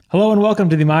Hello and welcome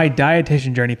to the My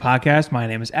Dietitian Journey podcast. My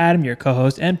name is Adam, your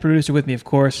co-host and producer. With me, of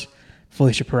course,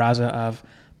 Felicia Peraza of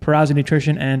Peraza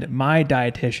Nutrition and My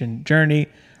Dietitian Journey,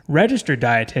 registered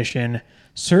dietitian,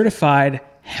 certified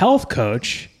health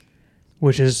coach,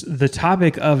 which is the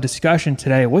topic of discussion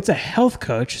today. What's a health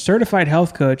coach? Certified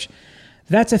health coach.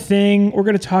 That's a thing. We're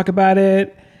going to talk about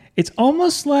it. It's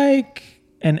almost like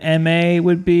an MA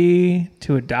would be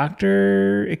to a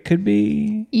doctor. It could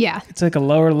be. Yeah. It's like a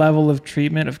lower level of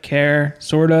treatment of care,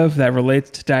 sort of, that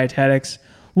relates to dietetics.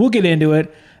 We'll get into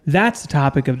it. That's the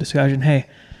topic of discussion. Hey,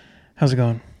 how's it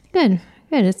going? Good.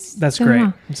 That's great.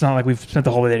 Well. It's not like we've spent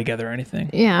the whole day together or anything.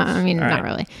 Yeah, I mean, not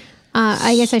really.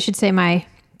 I guess I should say my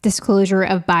disclosure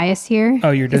of bias here.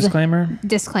 Oh, your disclaimer?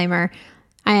 Disclaimer.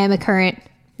 I am a current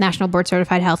National Board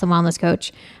Certified Health and Wellness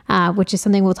Coach, which is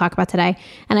something we'll talk about today.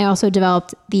 And I also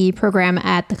developed the program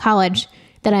at the college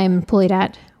that I'm employed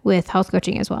at with health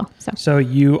coaching as well. So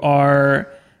you are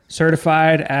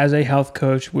certified as a health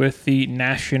coach with the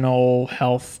National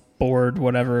Health Board,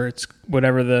 whatever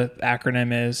the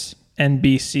acronym is.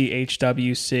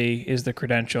 NBCHWC is the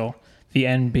credential. The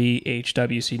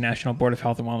NBHWC, National Board of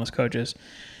Health and Wellness Coaches.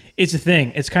 It's a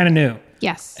thing. It's kind of new.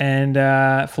 Yes. And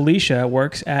Felicia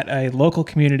works at a local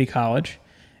community college,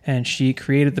 and she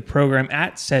created the program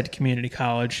at said community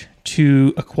college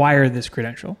to acquire this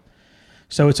credential.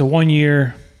 So it's a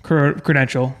 1-year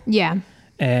credential. Yeah.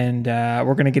 And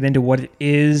we're going to get into what it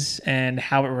is and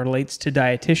how it relates to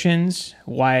dietitians,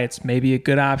 why it's maybe a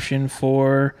good option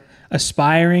for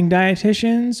aspiring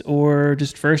dietitians or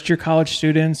just first-year college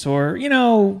students or,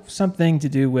 something to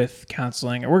do with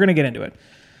counseling. We're going to get into it.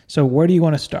 So where do you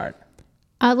want to start?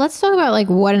 Let's talk about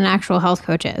what an actual health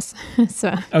coach is.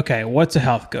 Okay, what's a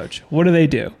health coach? What do they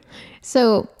do?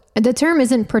 So the term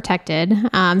isn't protected,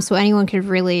 so anyone could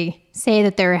really say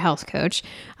that they're a health coach.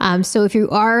 So if you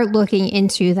are looking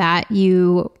into that,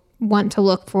 you want to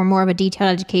look for more of a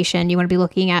detailed education. You want to be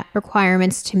looking at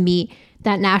requirements to meet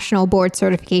that National Board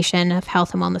Certification of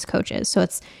Health and Wellness Coaches. So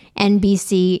it's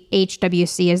NBC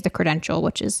HWC is the credential,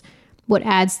 which is what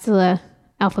adds to the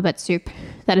alphabet soup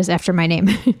that is after my name.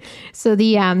 So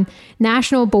the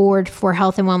National Board for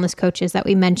Health and Wellness Coaches that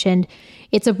we mentioned,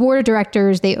 it's a board of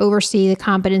directors. They oversee the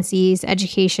competencies,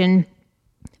 education,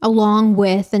 along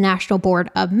with the National Board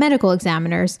of Medical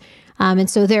Examiners. And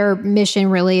so their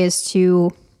mission really is to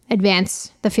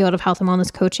advance the field of health and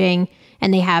wellness coaching.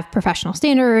 And they have professional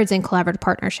standards and collaborative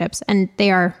partnerships. And they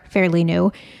are fairly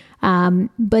new.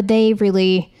 But they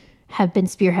really have been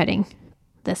spearheading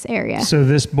this area. So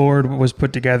this board was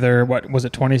put together, what was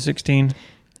it, 2016?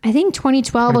 I think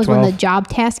 2012 was when the job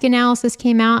task analysis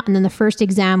came out, and then the first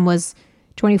exam was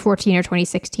 2014 or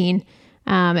 2016.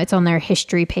 It's on their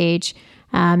history page.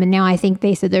 And now I think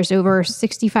they said there's over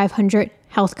 6,500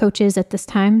 health coaches at this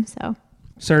time. So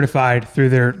certified through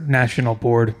their national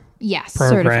board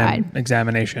program certified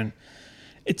examination.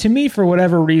 To me, for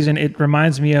whatever reason, it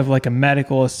reminds me of like a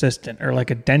medical assistant or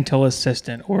like a dental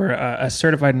assistant or a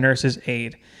certified nurse's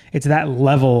aide. It's that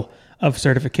level of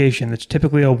certification that's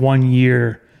typically a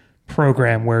 1-year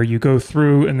program where you go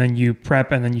through and then you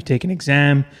prep and then you take an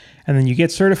exam and then you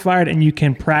get certified and you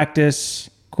can practice,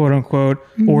 quote unquote,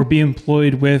 or be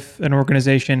employed with an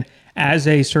organization as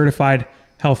a certified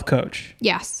health coach.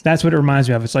 Yes. That's what it reminds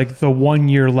me of. It's like the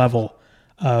 1-year level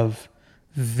of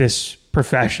this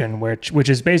profession, which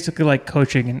is basically like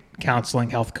coaching and counseling,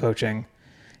 health coaching.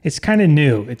 It's kind of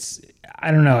new.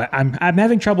 I don't know. I'm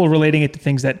having trouble relating it to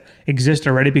things that exist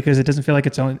already because it doesn't feel like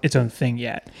its own thing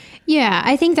yet. Yeah,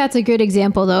 I think that's a good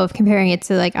example though of comparing it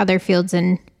to like other fields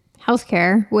in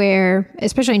healthcare, where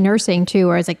especially nursing too,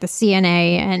 where it's like the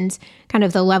CNA and kind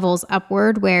of the levels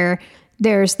upward, where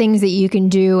there's things that you can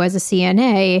do as a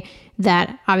CNA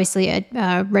that obviously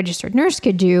a registered nurse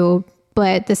could do,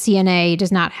 but the CNA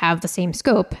does not have the same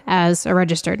scope as a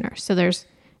registered nurse. So there's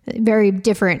very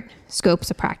different scopes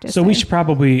of practice. So we should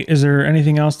probably, is there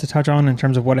anything else to touch on in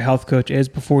terms of what a health coach is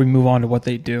before we move on to what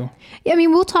they do? Yeah, I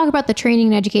mean, we'll talk about the training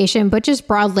and education, but just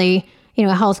broadly,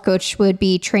 a health coach would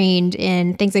be trained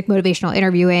in things like motivational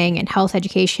interviewing and health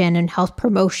education and health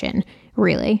promotion,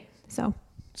 really. So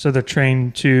they're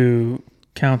trained to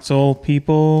counsel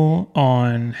people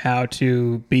on how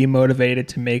to be motivated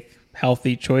to make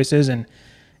healthy choices and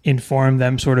inform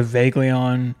them sort of vaguely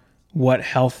on what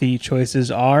healthy choices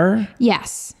are?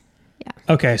 Yes. Yeah.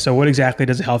 Okay, so what exactly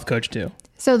does a health coach do?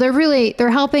 So they're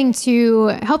helping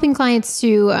clients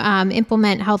to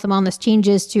implement health and wellness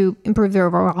changes to improve their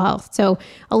overall health. So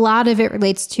a lot of it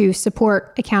relates to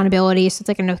support accountability. So it's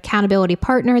like an accountability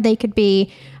partner they could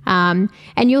be. And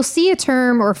you'll see a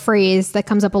term or phrase that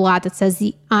comes up a lot that says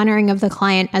the honoring of the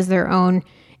client as their own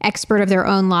expert of their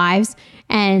own lives.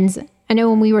 And I know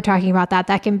when we were talking about that,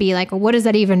 that can be like, well, what does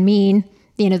that even mean?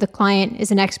 The client is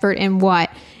an expert in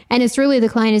what? And it's really the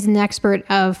client is an expert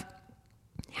of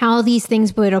how these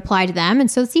things would apply to them. And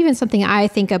so it's even something I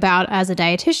think about as a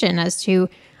dietitian as to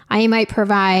I might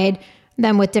provide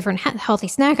them with different healthy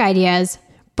snack ideas,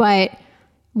 but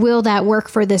will that work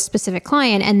for this specific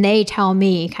client? And they tell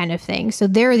me kind of thing. So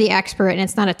they're the expert and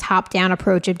it's not a top-down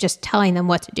approach of just telling them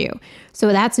what to do. So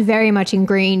that's very much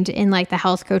ingrained in like the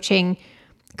health coaching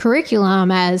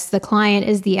curriculum as the client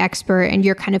is the expert and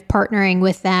you're kind of partnering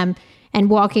with them and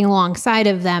walking alongside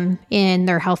of them in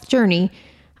their health journey.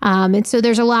 And so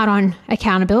there's a lot on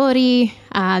accountability,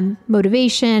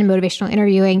 motivation, motivational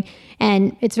interviewing.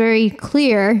 And it's very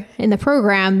clear in the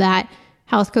program that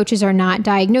health coaches are not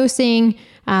diagnosing.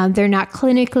 They're not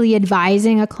clinically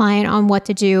advising a client on what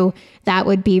to do. That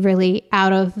would be really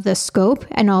out of the scope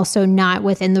and also not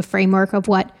within the framework of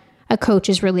what a coach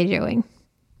is really doing.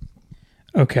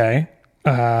 Okay.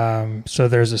 So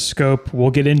there's a scope.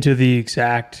 We'll get into the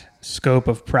exact scope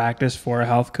of practice for a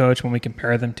health coach when we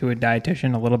compare them to a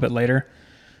dietitian a little bit later.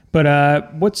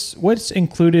 But what's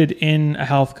included in a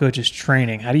health coach's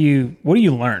training? What do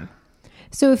you learn?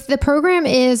 So if the program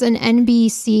is an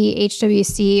NBC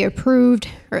HWC approved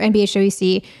or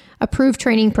NBHWC approved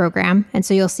training program, and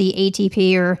so you'll see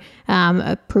ATP or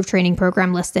approved training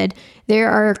program listed,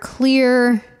 there are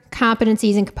clear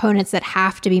competencies and components that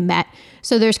have to be met.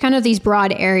 So there's kind of these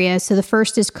broad areas. So the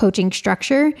first is coaching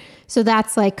structure. So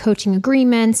that's like coaching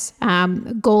agreements,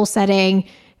 goal setting,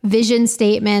 vision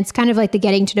statements, kind of like the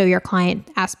getting to know your client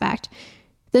aspect.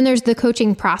 Then there's the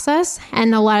coaching process,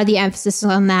 and a lot of the emphasis is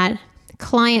on that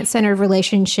client-centered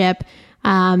relationship,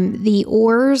 the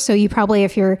ORs. So you probably,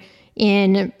 if you're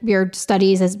in your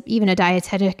studies as even a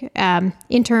dietetic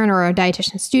intern or a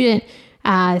dietitian student,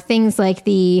 things like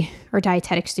or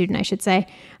dietetic student, I should say,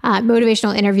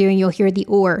 motivational interviewing, you'll hear the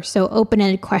OR. So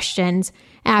open-ended questions,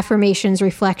 affirmations,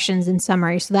 reflections, and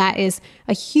summary. So that is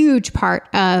a huge part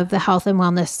of the health and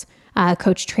wellness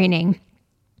coach training.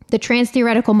 The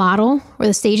trans-theoretical model or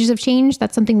the stages of change,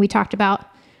 that's something we talked about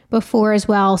before as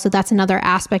well. So that's another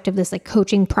aspect of this like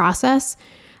coaching process.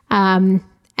 And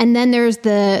then there's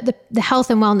the health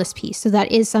and wellness piece. So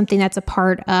that is something that's a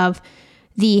part of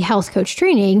the health coach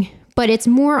training, but it's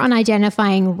more on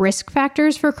identifying risk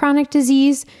factors for chronic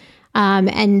disease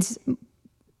and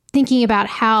thinking about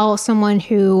how someone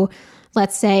who,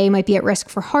 let's say, might be at risk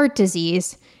for heart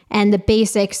disease and the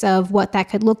basics of what that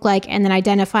could look like, and then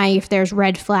identifying if there's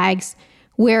red flags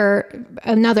where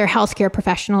another healthcare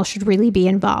professional should really be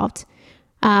involved.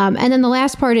 And then the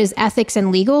last part is ethics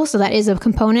and legal. So that is a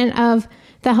component of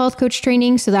the health coach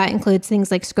training. So that includes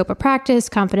things like scope of practice,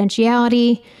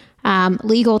 confidentiality,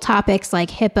 legal topics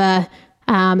like HIPAA,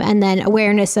 and then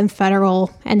awareness of federal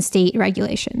and state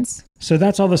regulations. So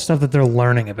that's all the stuff that they're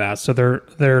learning about. So they're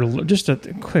just a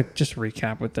quick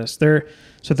recap with this. They're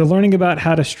learning about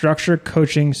how to structure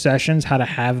coaching sessions, how to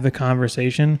have the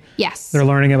conversation. Yes. They're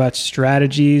learning about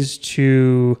strategies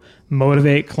to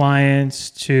motivate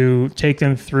clients, to take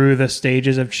them through the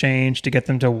stages of change, to get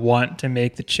them to want to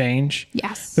make the change.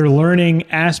 Yes. They're learning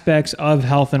aspects of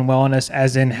health and wellness,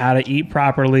 as in how to eat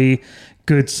properly,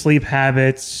 good sleep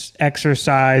habits,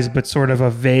 exercise, but sort of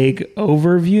a vague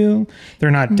overview.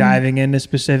 They're not diving into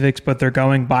specifics, but they're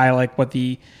going by like what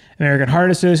the American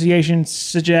Heart Association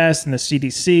suggests and the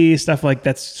CDC, stuff like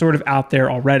that's sort of out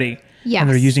there already. Yes. And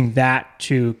they're using that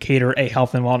to cater a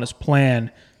health and wellness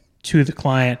plan to the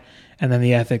client, and then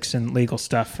the ethics and legal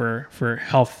stuff for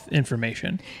health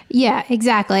information. Yeah,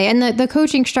 exactly. And the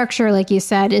coaching structure, like you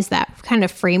said, is that kind of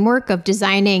framework of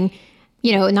designing,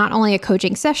 not only a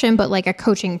coaching session, but like a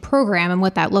coaching program and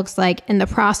what that looks like. And the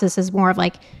process is more of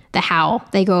like the how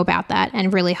they go about that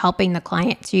and really helping the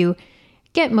client to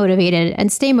get motivated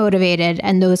and stay motivated,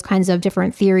 and those kinds of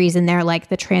different theories in there, like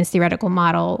the trans-theoretical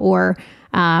model or,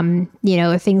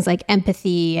 things like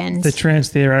empathy. And the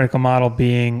trans-theoretical model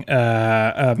being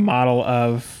a model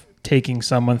of taking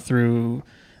someone through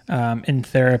in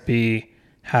therapy,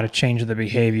 how to change the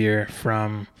behavior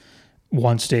from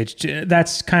one stage to,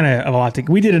 that's kind of a lot.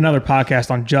 We did another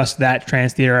podcast on just that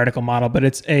trans-theoretical model, but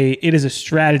it is a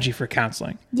strategy for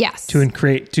counseling. Yes. To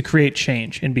create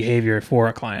change in behavior for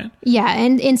a client. Yeah.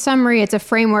 And in summary, it's a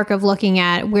framework of looking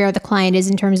at where the client is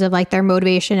in terms of like their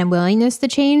motivation and willingness to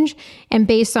change. And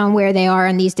based on where they are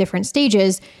in these different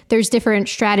stages, there's different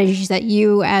strategies that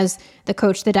you as the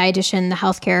coach, the dietitian, the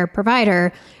healthcare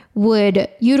provider would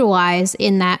utilize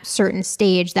in that certain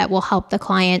stage that will help the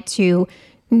client to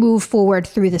move forward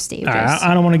through the stages.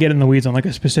 I don't want to get in the weeds on like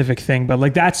a specific thing, but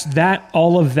like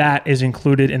all of that is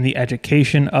included in the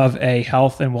education of a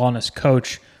health and wellness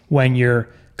coach when you're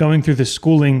going through the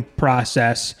schooling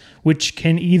process, which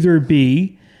can either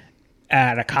be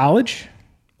at a college,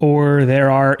 or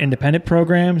there are independent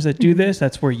programs that do this.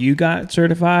 That's where you got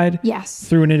certified. Yes.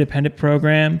 Through an independent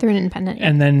program. Through an independent. Yeah.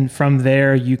 And then from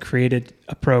there, you created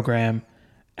a program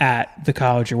at the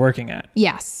college you're working at.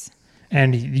 Yes.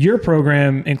 And your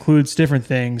program includes different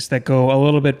things that go a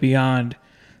little bit beyond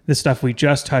the stuff we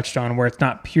just touched on, where it's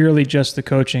not purely just the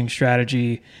coaching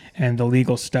strategy and the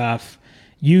legal stuff.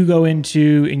 You go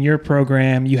into, in your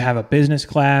program, you have a business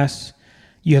class,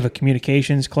 you have a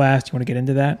communications class. Do you want to get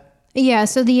into that? Yeah,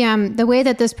 so the way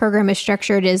that this program is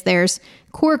structured is there's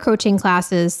core coaching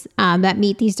classes that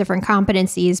meet these different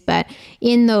competencies, but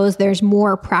in those there's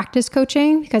more practice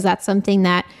coaching, because that's something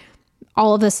that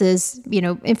all of this is,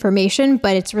 information,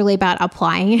 but it's really about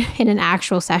applying it in an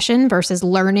actual session versus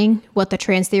learning what the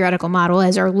trans theoretical model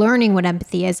is or learning what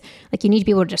empathy is. Like, you need to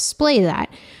be able to display that.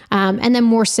 And then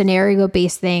more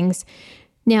scenario-based things.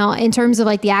 Now, in terms of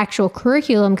like the actual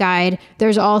curriculum guide,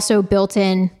 there's also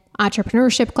built-in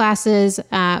entrepreneurship classes,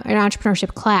 an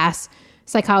entrepreneurship class,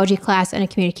 psychology class, and a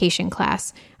communication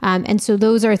class. And so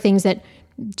those are things that,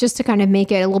 just to kind of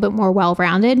make it a little bit more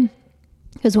well-rounded,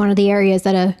 because one of the areas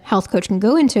that a health coach can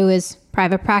go into is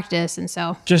private practice. And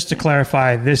so just to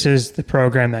clarify, this is the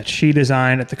program that she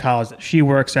designed at the college that she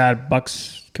works at,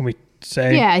 Bucks, can we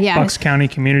say? Yeah. Bucks County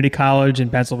Community College in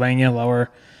Pennsylvania, lower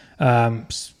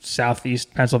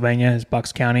southeast Pennsylvania is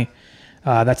Bucks County.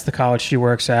 That's the college she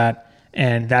works at.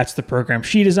 And that's the program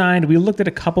she designed. We looked at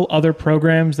a couple other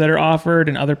programs that are offered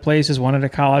in other places, one at a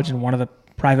college and one of the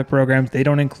private programs. They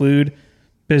don't include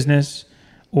business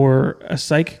or a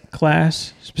psych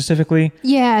class specifically.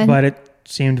 Yeah. But it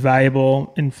seemed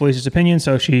valuable in Felicia's opinion,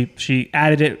 so she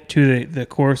added it to the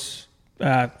course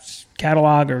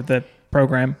catalog or the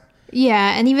program.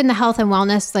 Yeah, and even the health and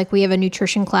wellness, like we have a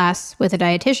nutrition class with a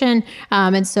dietitian,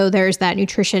 and so there's that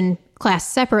nutrition class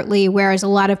separately, whereas a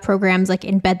lot of programs like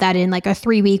embed that in like a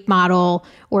 3-week model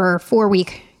or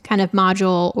 4-week kind of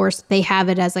module, or they have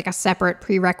it as like a separate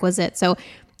prerequisite. So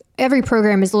every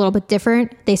program is a little bit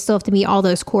different. They still have to meet all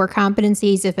those core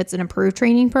competencies if it's an approved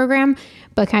training program,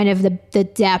 but kind of the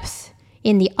depth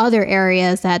in the other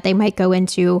areas that they might go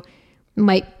into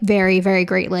might vary very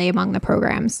greatly among the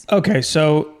programs. Okay,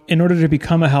 so in order to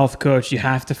become a health coach, you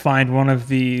have to find one of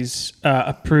these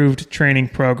approved training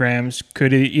programs.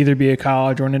 Could either be a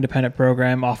college or an independent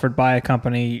program offered by a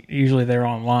company. Usually they're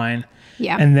online.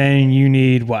 Yeah. And then you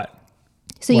need what?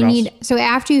 So so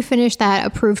after you finish that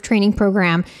approved training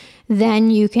program,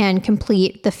 then you can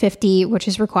complete the 50, which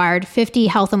is required, 50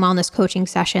 health and wellness coaching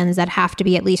sessions that have to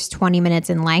be at least 20 minutes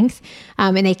in length.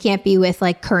 And they can't be with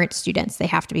like current students. They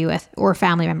have to be with, or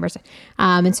family members.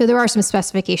 And so there are some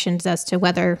specifications as to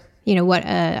whether, what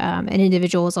an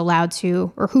individual is allowed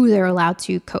to, or who they're allowed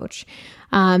to coach.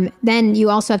 Then you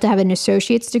also have to have an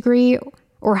associate's degree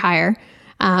or higher,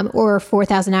 or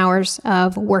 4,000 hours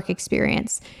of work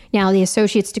experience. Now, the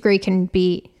associate's degree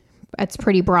it's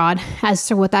pretty broad as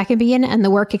to what that can be in, and the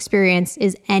work experience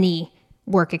is any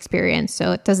work experience.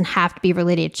 So it doesn't have to be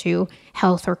related to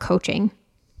health or coaching.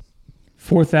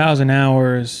 4,000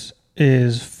 hours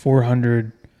is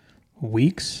 400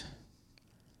 weeks.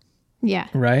 Yeah.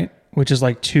 Right? Which is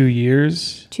like 2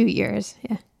 years. 2 years,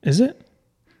 yeah. Is it?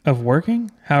 Of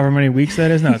working? However many weeks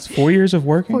that is? No, it's 4 years of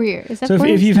working. 4 years. So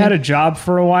if you've had a job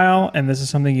for a while and this is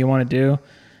something you want to do,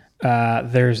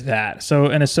 there's that. So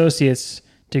an associate's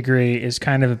degree is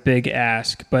kind of a big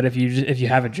ask, but if you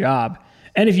have a job,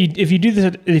 and if you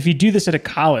do this at a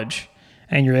college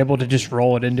and you're able to just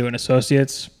roll it into an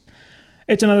associate's,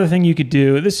 it's another thing you could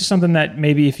do. This is something that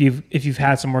maybe if you've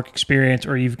had some work experience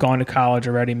or you've gone to college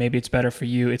already, maybe it's better for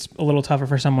you. It's a little tougher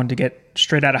for someone to get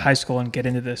straight out of high school and get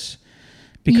into this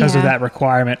because of that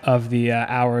requirement of the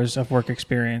hours of work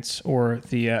experience or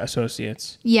the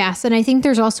associates. Yes, and I think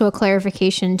there's also a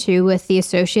clarification too with the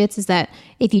associates is that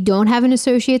if you don't have an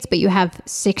associate's, but you have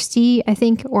 60, I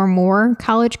think, or more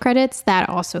college credits, that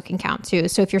also can count too.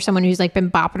 So if you're someone who's like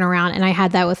been bopping around, and I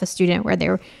had that with a student where they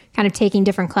were kind of taking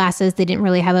different classes, they didn't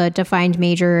really have a defined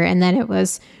major, and then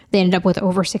they ended up with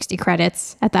over 60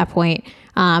 credits at that point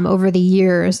over the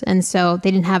years. And so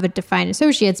they didn't have a defined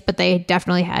associates, but they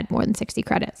definitely had more than 60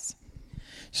 credits.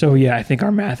 So yeah, I think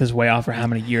our math is way off for how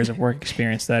many years of work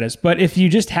experience that is. But if you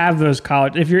just have those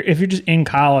college, if you're just in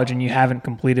college and you haven't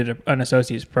completed an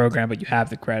associate's program, but you have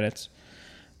the credits,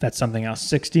 that's something else.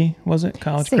 60 was it?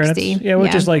 College 60, credits? Yeah,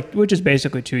 which is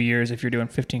basically 2 years if you're doing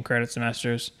 15 credit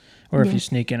semesters, or if you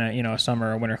sneak in a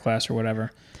summer or winter class or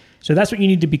whatever. So that's what you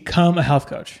need to become a health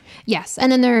coach. Yes, and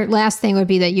then their last thing would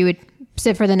be that you would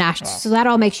sit for the national. So that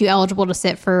all makes you eligible to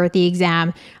sit for the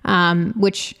exam,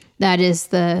 which that is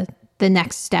the the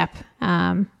next step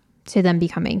to them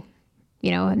becoming,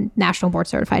 a national board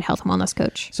certified health and wellness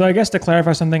coach. So I guess to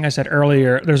clarify something I said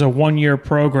earlier, there's a 1-year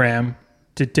program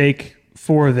to take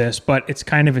for this, but it's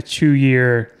kind of a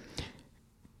 2-year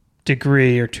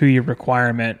degree or 2-year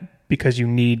requirement because you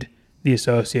need the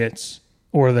associates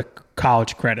or the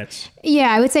college credits.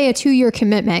 Yeah, I would say a 2-year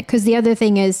commitment, because the other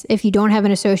thing is if you don't have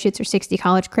an associate's or 60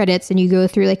 college credits and you go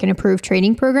through like an approved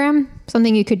training program,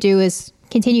 something you could do is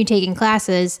continue taking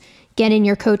classes, get in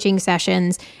your coaching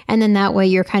sessions, and then that way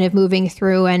you're kind of moving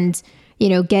through and,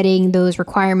 getting those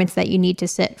requirements that you need to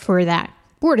sit for that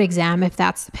board exam if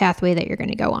that's the pathway that you're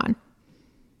going to go on.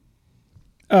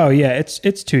 Oh yeah,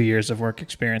 it's 2 years of work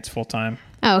experience full time.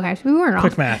 Oh, okay. So we weren't off.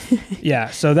 Quick math. Yeah,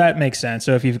 so that makes sense.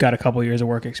 So if you've got a couple years of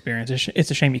work experience, it's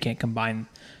a shame you can't combine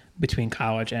between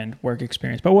college and work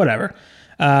experience, but whatever.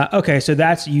 Okay, so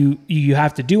that's you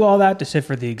have to do all that to sit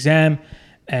for the exam,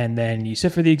 and then you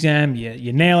sit for the exam,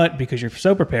 you nail it because you're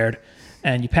so prepared,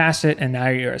 and you pass it, and now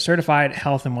you're a certified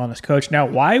health and wellness coach. Now,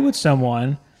 why would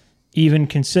someone even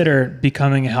consider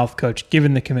becoming a health coach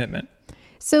given the commitment?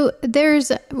 So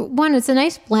there's one, it's a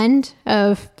nice blend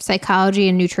of psychology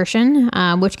and nutrition,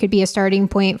 which could be a starting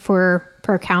point for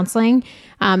counseling.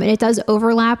 And it does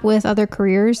overlap with other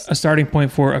careers. A starting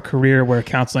point for a career where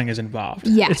counseling is involved.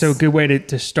 Yes. It's a good way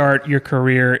to start your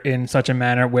career in such a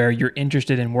manner where you're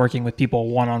interested in working with people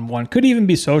one-on-one. Could even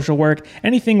be social work,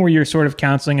 anything where you're sort of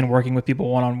counseling and working with people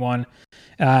one-on-one.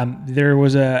 There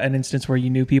was an instance where you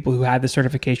knew people who had the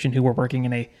certification who were working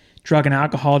in a drug and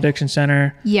alcohol addiction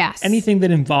center. Yes. Anything that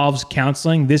involves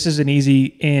counseling, this is an easy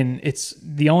in. It's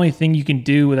the only thing you can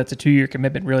do that's a 2-year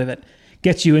commitment really that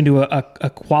gets you into a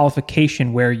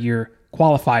qualification where you're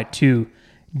qualified to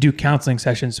do counseling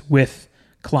sessions with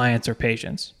clients or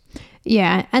patients.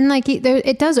 Yeah. And like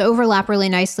it does overlap really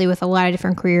nicely with a lot of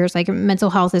different careers. Like mental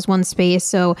health is one space.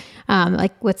 So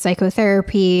like with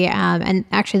psychotherapy and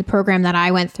actually the program that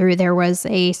I went through, there was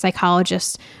a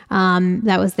psychologist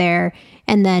that was there.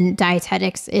 And then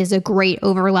dietetics is a great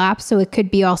overlap. So it could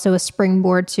be also a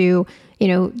springboard to,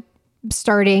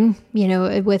 starting,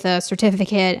 with a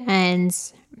certificate and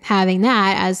having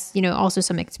that as, also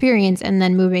some experience, and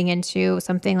then moving into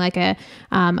something like an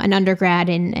undergrad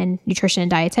in nutrition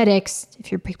and dietetics,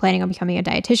 if you're planning on becoming a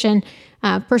dietitian.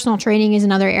 Personal training is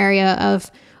another area of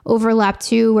overlap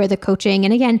too, where the coaching,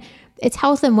 and again, it's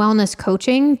health and wellness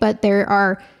coaching, but there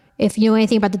are, if you know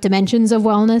anything about the dimensions of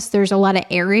wellness, there's a lot of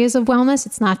areas of wellness.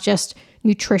 It's not just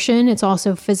nutrition. It's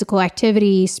also physical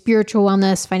activity, spiritual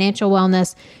wellness, financial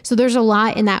wellness. So there's a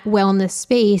lot in that wellness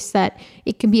space that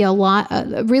it can be a lot,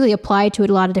 really applied to a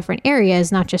lot of different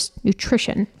areas, not just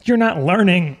nutrition. You're not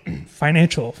learning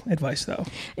financial advice though.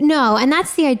 No. And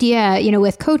that's the idea,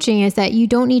 with coaching, is that you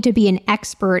don't need to be an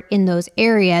expert in those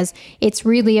areas. It's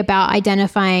really about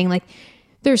identifying, like,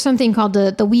 there's something called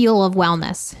the wheel of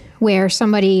wellness, where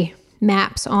somebody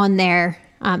maps on there.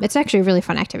 It's actually a really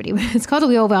fun activity. It's called the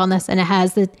Wheel of Wellness, and it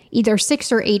has either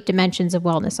 6 or 8 dimensions of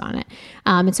wellness on it.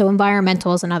 And so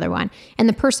environmental is another one. And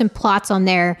the person plots on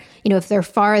there, if they're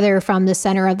farther from the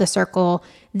center of the circle,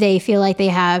 they feel like they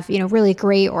have, really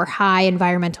great or high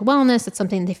environmental wellness. It's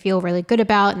something they feel really good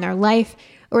about in their life.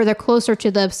 Or they're closer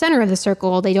to the center of the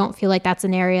circle. They don't feel like that's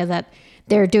an area that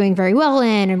they're doing very well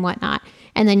in and whatnot.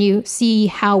 And then you see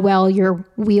how well your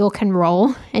wheel can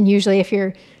roll. And usually if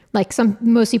you're like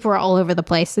most people are all over the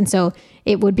place. And so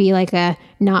it would be like a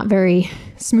not very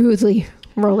smoothly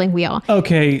rolling wheel.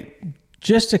 Okay.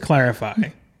 Just to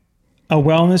clarify, a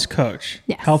wellness coach,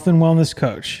 yes, health and wellness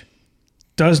coach,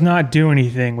 does not do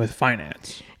anything with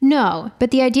finance. No,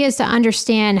 but the idea is to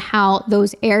understand how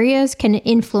those areas can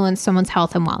influence someone's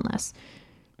health and wellness.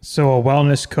 So a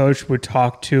wellness coach would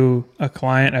talk to a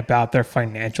client about their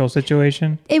financial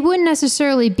situation? It wouldn't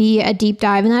necessarily be a deep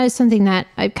dive. And that is something that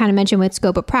I kind of mentioned with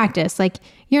scope of practice. Like,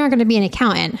 you're not going to be an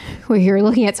accountant where you're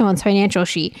looking at someone's financial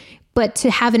sheet, but to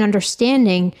have an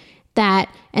understanding that,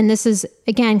 and this is,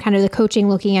 again, kind of the coaching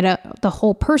looking at the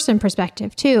whole person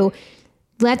perspective too.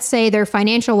 Let's say their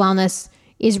financial wellness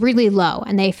is really low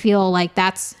and they feel like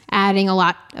that's adding a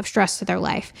lot of stress to their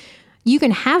life. You can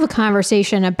have a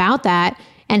conversation about that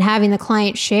and having the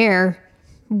client share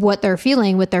what they're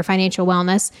feeling with their financial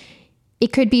wellness.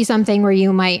 It could be something where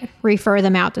you might refer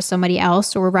them out to somebody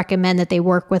else or recommend that they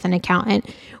work with an accountant.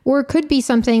 Or it could be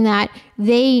something that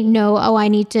they know, I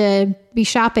need to be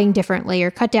shopping differently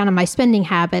or cut down on my spending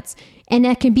habits. And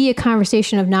that can be a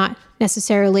conversation of not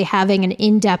necessarily having an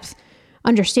in-depth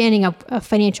understanding of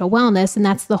financial wellness. And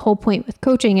that's the whole point with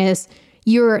coaching, is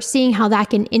you're seeing how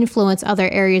that can influence other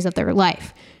areas of their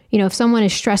life. If someone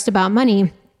is stressed about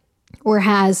money or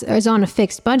is on a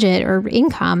fixed budget or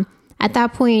income, at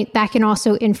that point, that can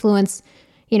also influence,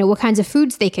 what kinds of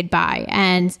foods they could buy,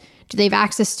 and do they have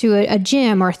access to a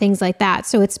gym or things like that.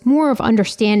 So it's more of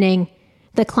understanding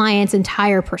the client's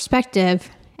entire perspective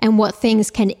and what things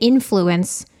can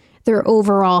influence their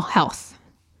overall health.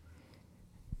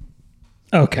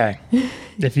 Okay.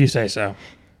 If you say so.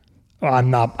 Well, I'm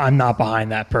not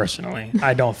behind that personally.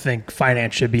 I don't think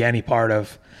finance should be any part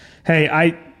of,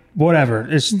 whatever.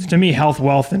 It's, to me, health,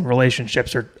 wealth, and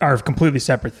relationships are completely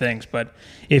separate things. But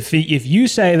if you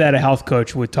say that a health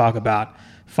coach would talk about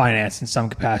finance in some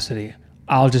capacity,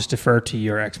 I'll just defer to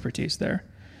your expertise there.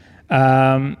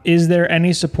 Is there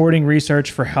any supporting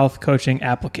research for health coaching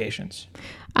applications?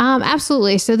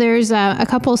 Absolutely. So there's a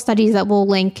couple of studies that we'll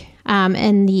link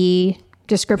in the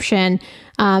description.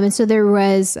 And so there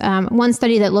was one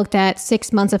study that looked at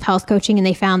 6 months of health coaching, and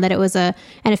they found that it was an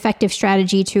effective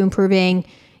strategy to improving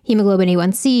hemoglobin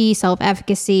A1C,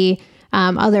 self-efficacy,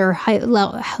 other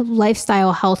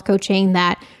lifestyle health coaching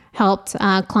that helped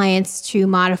clients to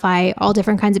modify all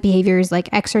different kinds of behaviors like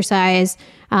exercise,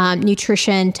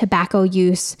 nutrition, tobacco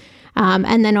use,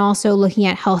 and then also looking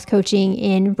at health coaching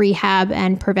in rehab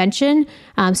and prevention.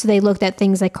 So they looked at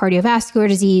things like cardiovascular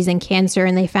disease and cancer,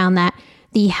 and they found that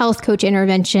the health coach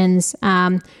interventions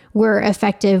were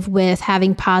effective with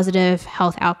having positive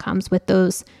health outcomes with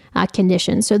those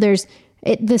conditions. So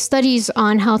the studies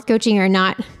on health coaching are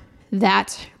not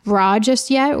that broad just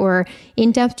yet or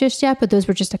in-depth just yet, but those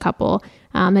were just a couple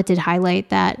that did highlight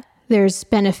that there's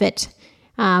benefit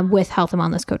with health and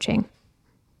wellness coaching.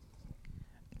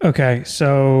 Okay,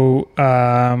 so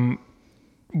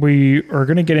we are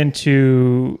going to get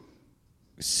into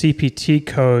CPT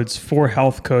codes for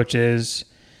health coaches.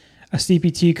 A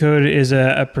CPT code is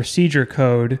a procedure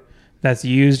code that's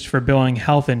used for billing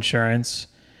health insurance.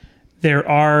 There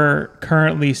are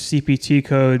currently CPT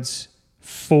codes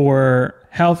for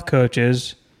health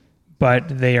coaches, but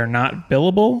they are not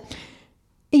billable.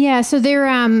 Yeah, so they're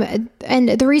and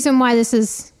the reason why this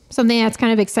is something that's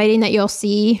kind of exciting that you'll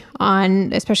see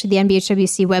on especially the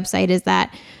NBHWC website is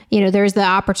that there's the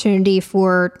opportunity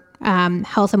for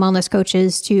health and wellness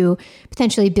coaches to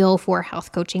potentially bill for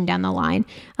health coaching down the line,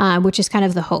 which is kind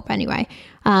of the hope anyway.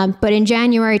 But in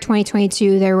January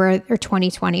 2022,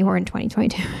 2020, we're in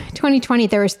 2022. 2020,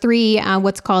 there was 3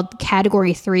 what's called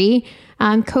Category 3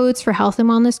 codes for health and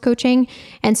wellness coaching.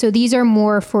 And so these are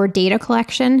more for data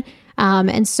collection.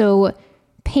 And so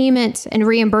payment and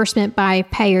reimbursement by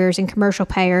payers and commercial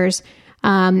payers,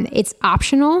 it's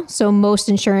optional. So most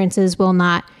insurances will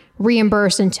not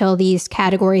reimburse until these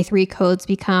Category 3 codes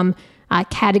become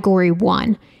Category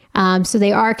 1. So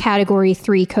they are Category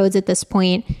 3 codes at this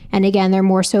point. And again, they're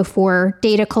more so for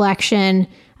data collection,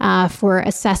 for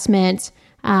assessment,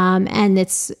 and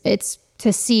it's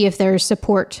to see if there's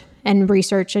support and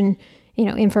research and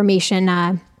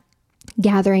information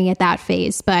gathering at that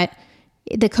phase. But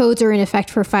the codes are in effect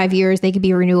for 5 years. They could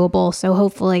be renewable. So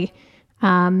hopefully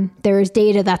there is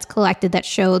data that's collected that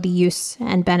show the use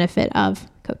and benefit of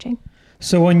coaching.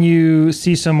 So when you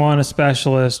see someone, a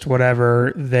specialist,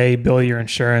 whatever, they bill your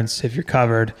insurance if you're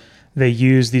covered. They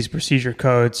use these procedure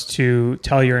codes to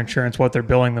tell your insurance what they're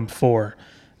billing them for.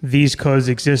 These codes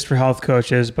exist for health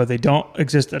coaches, but they don't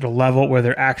exist at a level where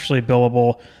they're actually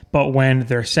billable. But when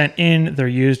they're sent in, they're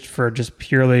used for just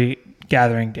purely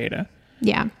gathering data.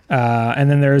 Yeah.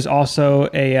 And then there's also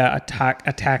a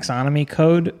taxonomy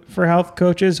code for health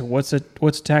coaches. What's a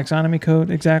taxonomy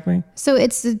code exactly? So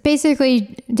it's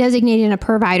basically designating a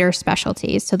provider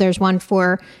specialty. So there's one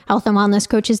for health and wellness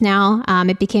coaches now.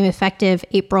 It became effective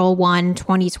April 1,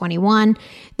 2021.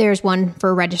 There's one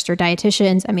for registered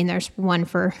dietitians. I mean, there's one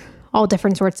for all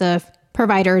different sorts of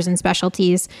providers and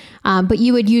specialties. But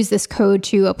you would use this code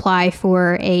to apply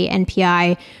for a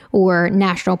NPI or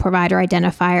National Provider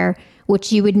Identifier,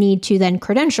 which you would need to then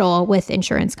credential with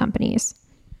insurance companies.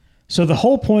 So the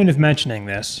whole point of mentioning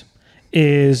this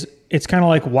is it's kind of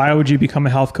like, why would you become a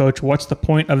health coach? What's the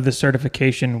point of the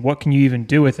certification? What can you even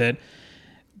do with it?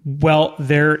 Well,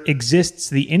 there exists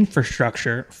the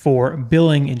infrastructure for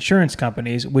billing insurance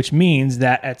companies, which means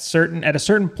that at a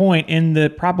certain point in the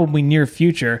probably near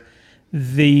future,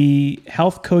 the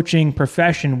health coaching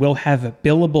profession will have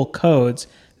billable codes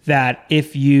that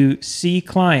if you see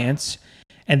clients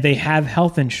and they have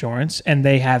health insurance and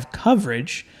they have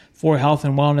coverage for health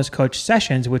and wellness coach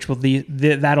sessions, which will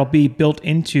that'll be built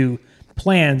into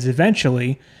plans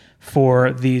eventually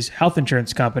for these health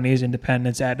insurance companies,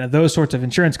 independents, Aetna, those sorts of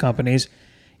insurance companies,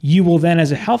 you will then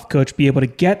as a health coach be able to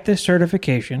get this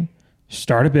certification,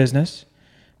 start a business,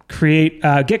 get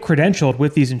credentialed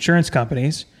with these insurance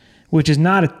companies, which is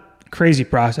not a crazy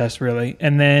process really,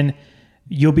 and then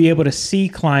you'll be able to see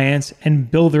clients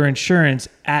and bill their insurance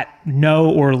at no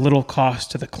or little cost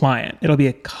to the client. It'll be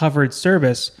a covered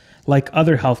service like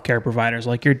other healthcare providers,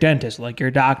 like your dentist, like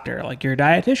your doctor, like your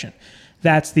dietitian.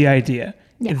 That's the idea.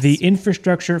 Yes. The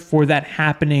infrastructure for that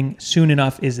happening soon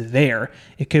enough is there.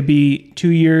 It could be 2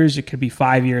 years, it could be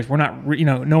 5 years. We're not,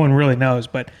 no one really knows,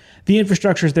 but the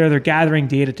infrastructure is there. They're gathering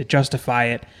data to justify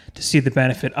it, to see the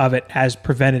benefit of it as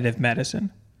preventative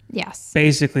medicine. Yes.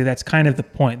 Basically, that's kind of the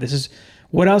point. This is,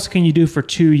 what else can you do for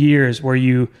 2 years where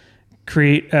you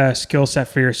create a skill set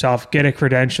for yourself, get a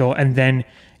credential, and then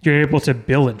you're able to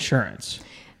bill insurance?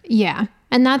 Yeah.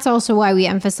 And that's also why we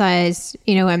emphasized,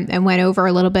 and went over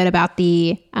a little bit about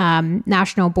the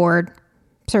National Board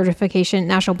certification,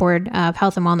 National Board of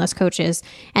Health and Wellness Coaches,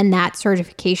 and that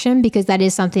certification, because that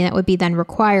is something that would be then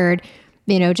required,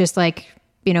 just like,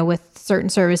 with certain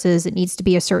services, it needs to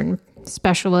be a certain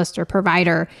specialist or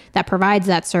provider that provides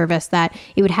that service, that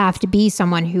it would have to be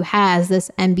someone who has this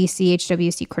NBC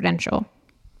HWC credential.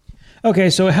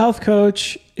 Okay, so a health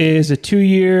coach is a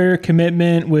 2-year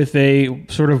commitment with a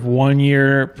sort of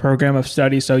 1-year program of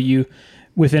study. So you,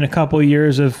 within a couple of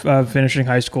years of finishing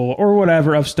high school or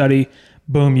whatever of study,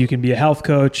 boom, you can be a health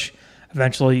coach.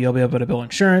 Eventually, you'll be able to bill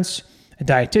insurance. A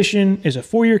dietitian is a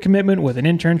 4-year commitment with an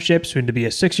internship, soon to be a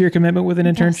 6-year commitment with an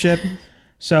internship. Yes.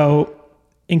 So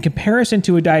in comparison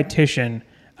to a dietitian,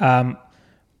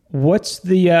 what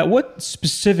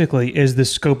specifically is the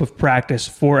scope of practice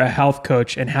for a health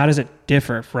coach, and how does it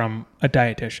differ from a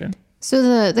dietitian?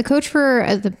 So the coach for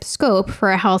the scope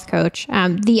for a health coach,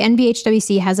 the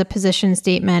NBHWC has a position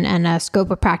statement and a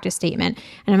scope of practice statement.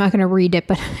 And I'm not going to read it,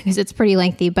 but because it's pretty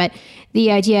lengthy. But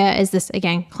the idea is this,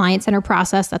 again, client-centered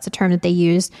process. That's a term that they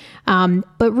use.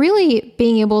 But really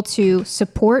being able to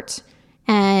support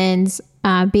and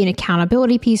be an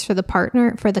accountability piece for the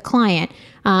partner, for the client.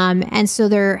 And so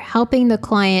they're helping the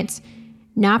client,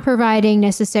 not providing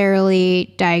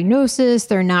necessarily diagnosis,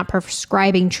 they're not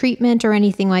prescribing treatment or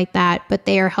anything like that, but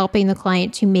they are helping the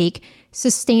client to make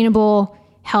sustainable,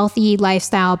 healthy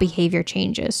lifestyle behavior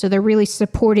changes. So they're really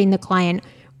supporting the client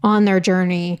on their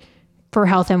journey for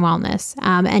health and wellness.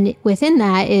 And within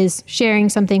that is sharing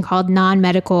something called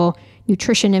non-medical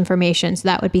nutrition information. So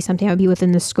that would be something that would be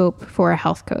within the scope for a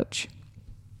health coach.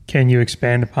 Can you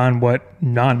expand upon what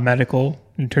non-medical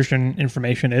nutrition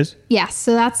information is? Yes.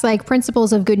 So that's like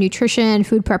principles of good nutrition,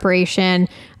 food preparation,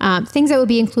 things that would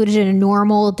be included in a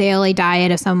normal daily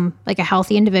diet of like a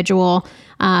healthy individual,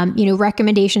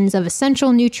 recommendations of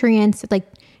essential nutrients, like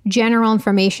general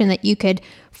information that you could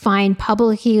find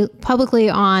publicly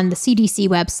on the CDC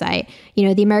website,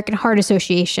 the American Heart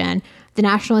Association, the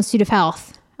National Institute of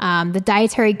Health, the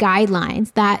dietary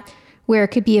guidelines, that where it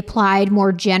could be applied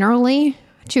more generally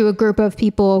to a group of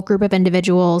people, group of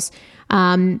individuals,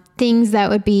 things that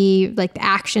would be like the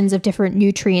actions of different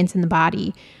nutrients in the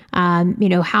body,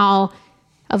 how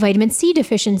a vitamin C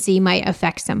deficiency might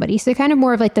affect somebody. So kind of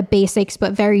more of like the basics,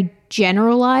 but very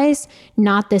generalized,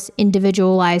 not this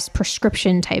individualized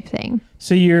prescription type thing.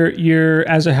 So you're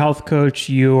as a health coach,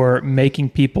 you're making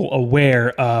people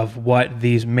aware of what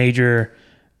these major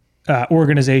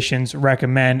organizations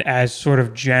recommend as sort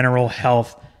of general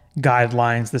health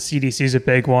guidelines. The CDC is a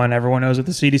big one. Everyone knows what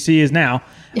the CDC is now.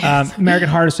 Yes. American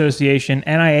Heart Association,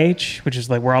 NIH, which is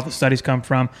like where all the studies come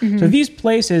from. Mm-hmm. So these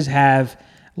places have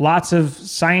lots of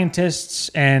scientists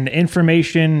and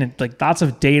information, like lots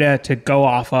of data to go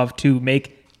off of to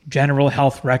make general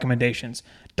health recommendations.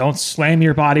 Don't slam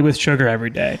your body with sugar every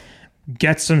day.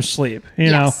 Get some sleep.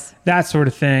 Yes. That sort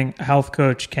of thing. A health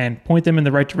coach can point them in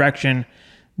the right direction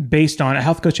a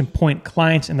health coach can point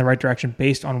clients in the right direction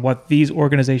based on what these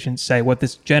organizations say, what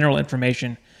this general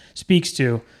information speaks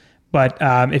to. But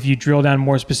if you drill down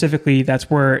more specifically, that's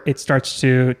where it starts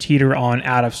to teeter on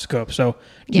out of scope. So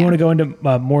do you want to go into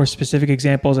more specific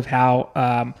examples of how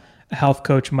a health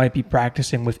coach might be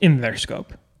practicing within their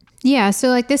scope? Yeah. So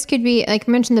like this could be, like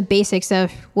I mentioned, the basics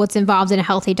of what's involved in a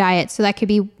healthy diet. So that could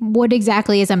be, what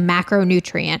exactly is a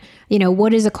macronutrient?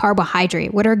 What is a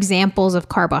carbohydrate? What are examples of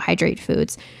carbohydrate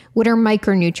foods? What are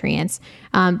micronutrients?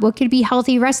 What could be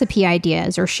healthy recipe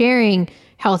ideas, or sharing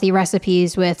healthy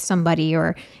recipes with somebody,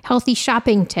 or healthy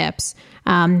shopping tips,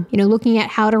 looking at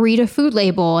how to read a food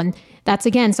label. And that's,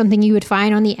 again, something you would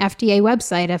find on the FDA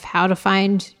website of how to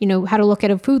find, how to look at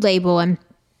a food label and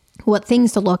what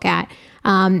things to look at.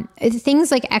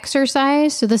 Things like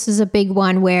exercise. So this is a big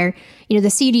one where, the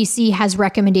CDC has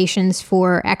recommendations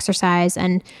for exercise,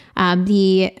 and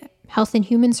the Health and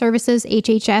Human Services,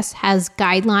 HHS, has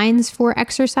guidelines for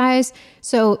exercise.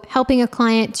 So helping a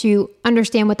client to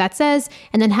understand what that says,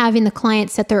 and then having the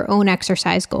client set their own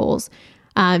exercise goals.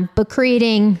 But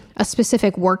creating a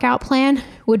specific workout plan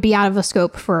would be out of the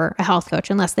scope for a health coach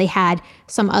unless they had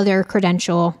some other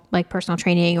credential like personal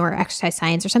training or exercise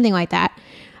science or something like that.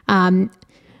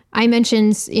 I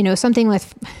mentioned, something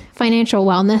with financial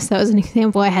wellness. That was an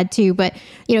example I had too, but,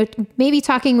 maybe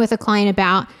talking with a client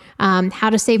about how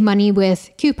to save money with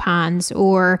coupons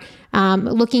or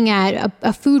looking at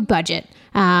a food budget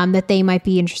that they might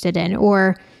be interested in,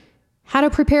 or how to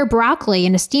prepare broccoli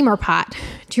in a steamer pot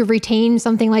to retain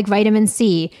something like vitamin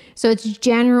C. So it's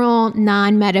general,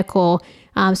 non-medical.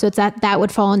 So it's that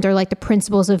would fall under like the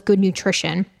principles of good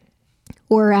nutrition.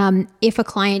 Or if a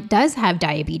client does have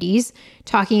diabetes,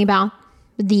 talking about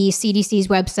the CDC's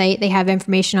website, they have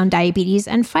information on diabetes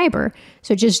and fiber.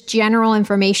 So just general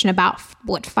information about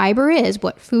what fiber is,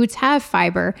 what foods have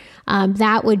fiber,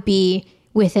 that would be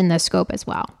within the scope as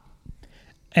well.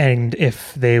 And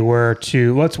if they were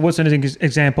to, what's an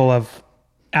example of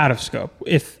out of scope?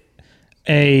 If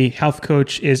a health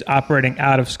coach is operating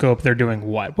out of scope, they're doing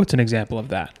what? What's an example of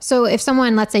that? So if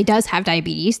someone, let's say, does have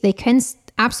diabetes, they can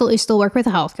absolutely still work with a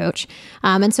health coach.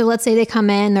 And so let's say they come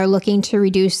in, they're looking to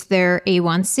reduce their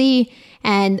A1C,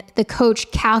 and the coach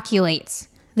calculates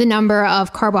the number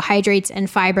of carbohydrates and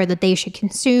fiber that they should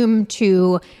consume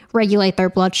to regulate their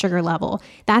blood sugar level.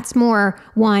 That's more,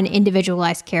 one,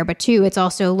 individualized care, but two, it's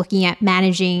also looking at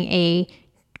managing a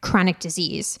chronic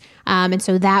disease. And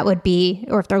so that would be,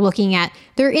 or if they're looking at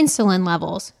their insulin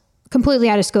levels, completely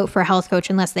out of scope for a health coach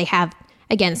unless they have,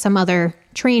 again, some other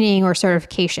training or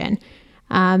certification.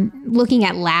 Looking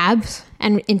at labs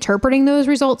and interpreting those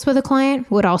results with a client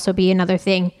would also be another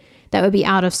thing that would be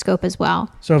out of scope as well.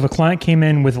 So if a client came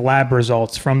in with lab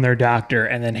results from their doctor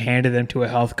and then handed them to a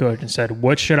health coach and said,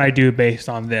 what should I do based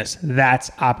on this?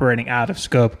 That's operating out of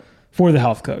scope for the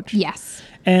health coach. Yes.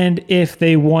 And if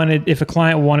a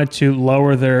client wanted to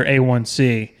lower their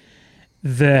A1C,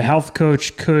 the health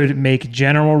coach could make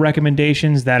general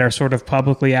recommendations that are sort of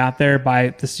publicly out there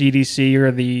by the CDC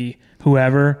or the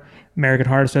whoever, American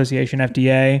Heart Association,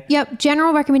 FDA. Yep.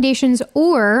 General recommendations,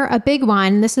 or a big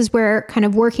one. This is where kind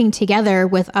of working together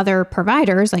with other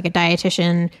providers, like a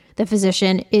dietitian, the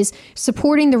physician, is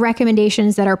supporting the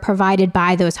recommendations that are provided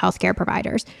by those healthcare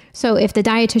providers. So if the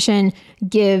dietitian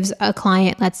gives a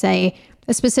client, let's say,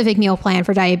 a specific meal plan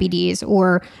for diabetes,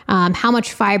 or how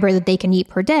much fiber that they can eat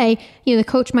per day, the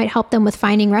coach might help them with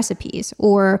finding recipes.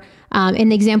 Or in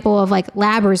the example of like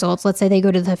lab results, let's say they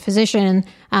go to the physician,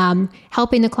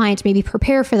 helping the client to maybe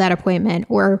prepare for that appointment,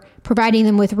 or providing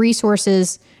them with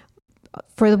resources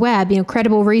for the web,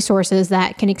 credible resources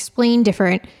that can explain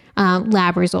different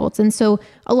lab results. And so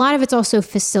a lot of it's also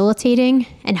facilitating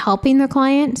and helping the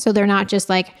client. So they're not just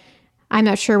like, I'm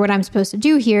not sure what I'm supposed to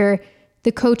do here.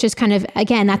 The coach is kind of,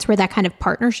 again, that's where that kind of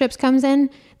partnerships comes in,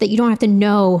 that you don't have to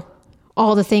know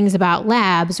all the things about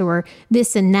labs or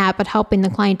this and that, but helping the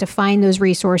client to find those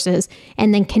resources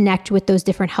and then connect with those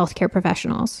different healthcare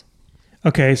professionals.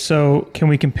 Okay, so can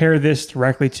we compare this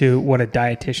directly to what a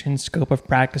dietitian's scope of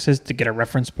practice is to get a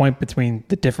reference point between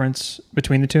the difference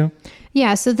between the two?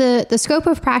 Yeah, so the scope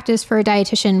of practice for a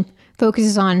dietitian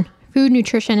focuses on food,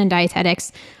 nutrition, and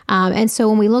dietetics. And so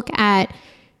when we look at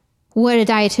what a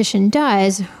dietitian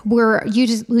does, we're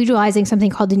utilizing something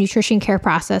called the nutrition care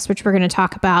process, which we're going to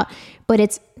talk about, but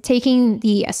it's taking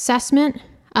the assessment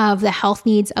of the health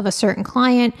needs of a certain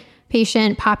client,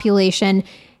 patient, population,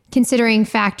 considering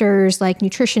factors like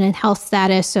nutrition and health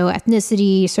status, so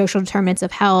ethnicity, social determinants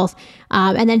of health,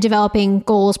 and then developing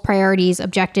goals, priorities,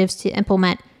 objectives to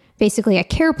implement basically a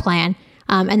care plan,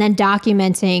 and then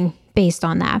documenting based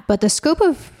on that. But the scope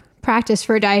of practice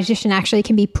for a dietitian actually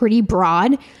can be pretty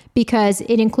broad, because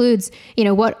it includes,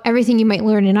 everything you might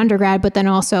learn in undergrad, but then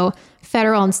also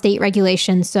federal and state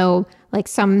regulations. So like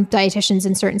some dietitians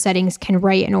in certain settings can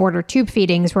write and order tube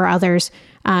feedings, where others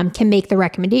can make the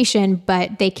recommendation,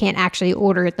 but they can't actually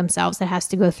order it themselves. It has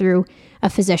to go through a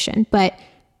physician. But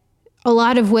a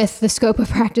lot of with the scope of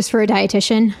practice for a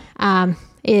dietitian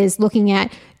is looking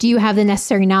at, do you have the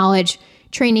necessary knowledge,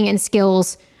 training, and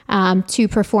skills to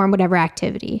perform whatever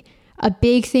activity? A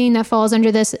big thing that falls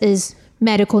under this is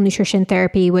medical nutrition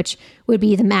therapy, which would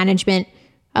be the management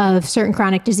of certain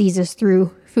chronic diseases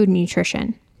through food and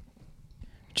nutrition.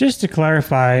 Just to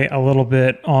clarify a little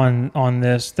bit on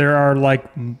this, there are like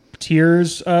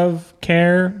tiers of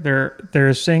care. There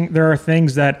are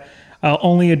things that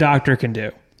only a doctor can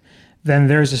do. Then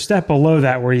there's a step below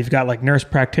that where you've got like nurse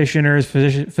practitioners,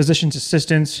 physician's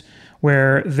assistants,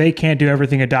 where they can't do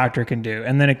everything a doctor can do.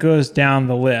 And then it goes down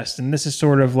the list. And this is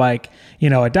sort of like, a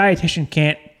dietitian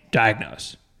can't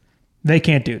diagnose. They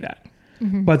can't do that.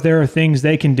 but there are things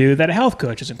they can do that a health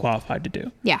coach isn't qualified to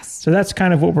do. Yes. So that's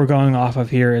kind of what we're going off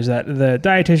of here, is that the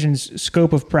dietitian's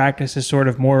scope of practice is sort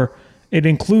of more, it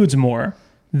includes more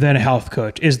than a health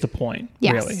coach is the point,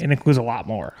 really. It includes a lot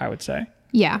more, I would say.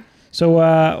 Yeah.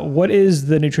 So what is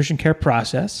the nutrition care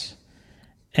process,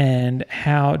 and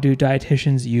how do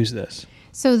dietitians use this?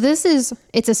 So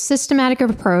it's a systematic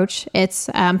approach. It's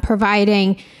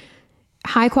providing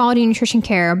high quality nutrition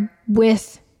care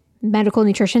with medical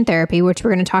nutrition therapy, which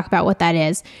we're going to talk about what that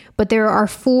is. But there are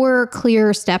 4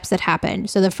 clear steps that happen.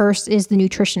 So the first is the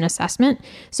nutrition assessment.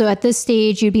 So at this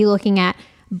stage, you'd be looking at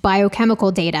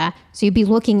biochemical data. So you'd be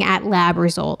looking at lab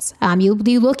results. You'll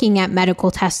be looking at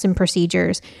medical tests and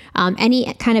procedures,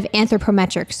 any kind of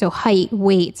anthropometrics, so height,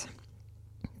 weight,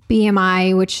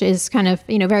 BMI, which is kind of,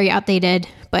 very outdated,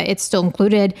 but it's still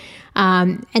included.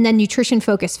 And then nutrition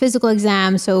focused physical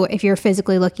exam. So if you're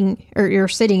physically looking, or you're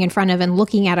sitting in front of and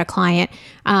looking at a client,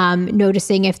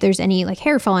 noticing if there's any like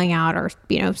hair falling out or,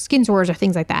 skin sores or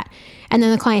things like that. And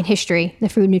then the client history, the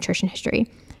food nutrition history.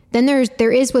 Then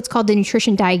there is what's called the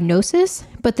nutrition diagnosis,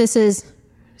 but this is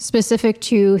specific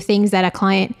to things that a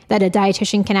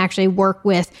dietitian can actually work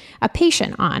with a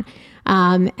patient on.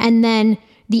 And then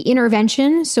the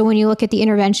intervention. So when you look at the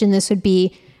intervention, this would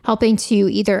be helping to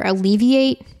either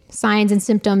alleviate signs and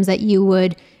symptoms that you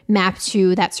would map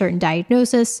to that certain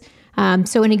diagnosis.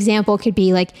 So an example could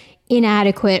be like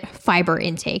inadequate fiber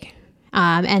intake.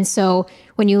 And so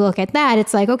when you look at that,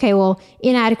 it's like, okay, well,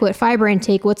 inadequate fiber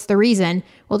intake, what's the reason?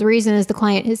 Well, the reason is the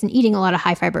client isn't eating a lot of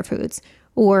high fiber foods,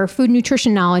 or food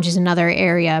nutrition knowledge is another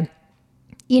area.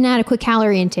 Inadequate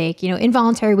calorie intake,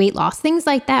 involuntary weight loss, things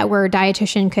like that, where a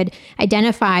dietitian could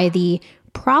identify the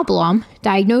problem,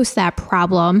 diagnose that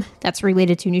problem that's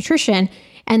related to nutrition,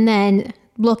 and then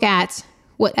look at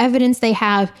what evidence they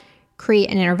have, create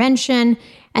an intervention.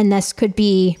 And this could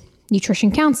be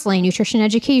nutrition counseling, nutrition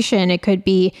education. It could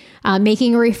be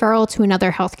making a referral to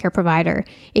another healthcare provider.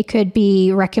 It could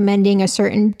be recommending a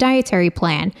certain dietary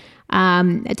plan,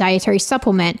 a dietary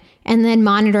supplement, and then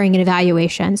monitoring and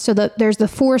evaluation. So there's the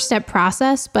 4-step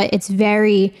process, but it's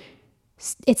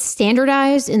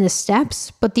standardized in the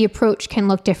steps, but the approach can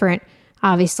look different,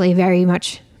 obviously, very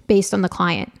much based on the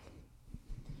client.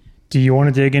 Do you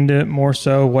want to dig into more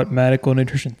so what medical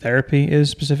nutrition therapy is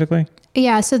specifically?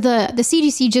 Yeah, so the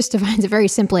CDC just defines it very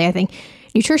simply, I think.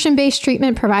 Nutrition-based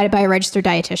treatment provided by a registered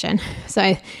dietitian. So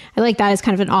I like that as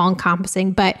kind of an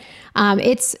all-encompassing, but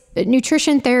it's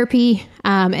nutrition therapy.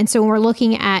 And so when we're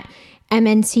looking at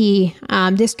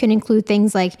MNT, this can include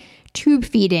things like tube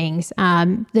feedings,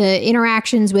 the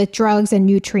interactions with drugs and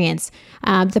nutrients.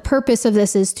 The purpose of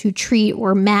this is to treat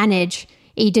or manage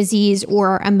a disease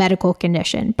or a medical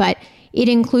condition, but it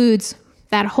includes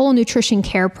that whole nutrition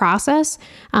care process,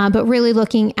 but really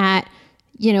looking at,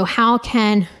 how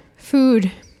can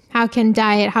food, how can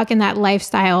diet, how can that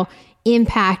lifestyle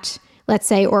impact, let's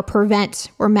say, or prevent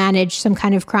or manage some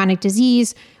kind of chronic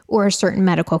disease or a certain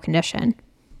medical condition.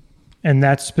 And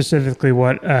that's specifically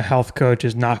what a health coach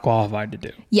is not qualified to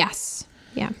do. Yes.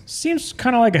 Yeah. Seems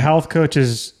kind of like a health coach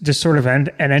is just sort of an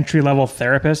entry-level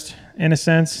therapist in a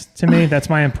sense to me. That's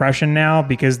my impression now,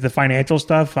 because the financial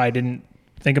stuff, I didn't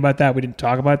think about that. We didn't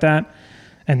talk about that.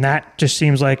 And that just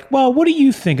seems like, well, what do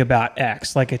you think about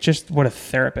X? Like, it's just what a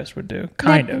therapist would do,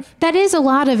 kind of. That is a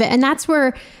lot of it. And that's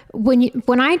where,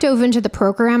 when I dove into the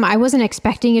program, I wasn't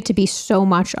expecting it to be so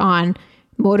much on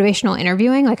motivational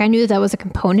interviewing. Like, I knew that was a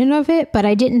component of it, but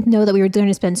I didn't know that we were going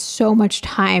to spend so much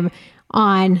time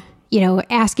on,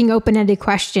 asking open-ended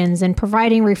questions and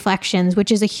providing reflections,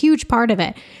 which is a huge part of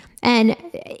it. And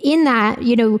in that,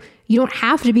 you don't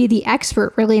have to be the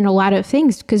expert really in a lot of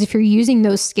things, because if you're using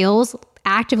those skills,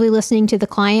 actively listening to the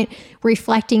client,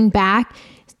 reflecting back,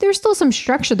 there's still some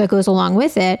structure that goes along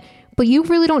with it, but you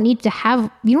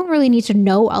don't really need to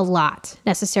know a lot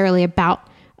necessarily about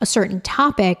a certain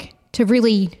topic to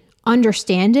really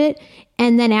understand it.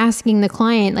 And then asking the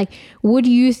client, like, what do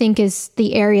you think is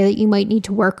the area that you might need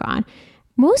to work on?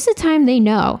 Most of the time they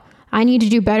know, I need to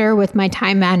do better with my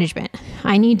time management.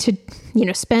 I need to,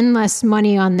 spend less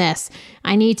money on this.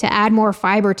 I need to add more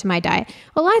fiber to my diet.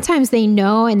 A lot of times they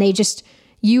know, and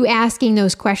you asking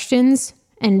those questions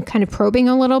and kind of probing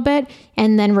a little bit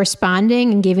and then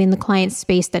responding and giving the client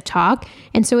space to talk.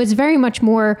 And so it's very much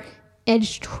more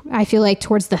edged, I feel like,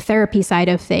 towards the therapy side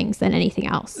of things than anything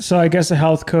else. So I guess a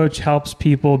health coach helps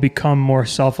people become more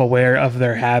self-aware of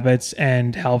their habits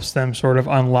and helps them sort of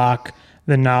unlock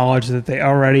the knowledge that they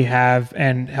already have,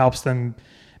 and helps them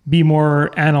be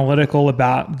more analytical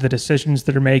about the decisions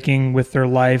that they're making with their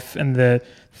life and the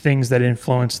things that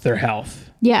influence their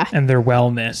health. Yeah. And their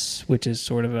wellness, which is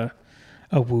sort of a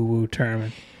woo-woo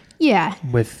term. Yeah.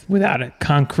 without a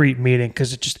concrete meeting,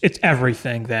 because it's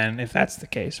everything then if that's the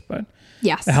case. But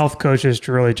Yes. a health coach is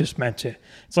really just meant to,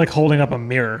 it's like holding up a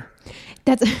mirror.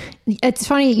 It's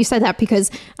funny you said that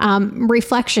because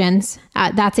reflections,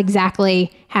 that's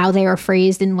exactly how they are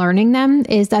phrased in learning them,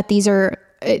 is that these are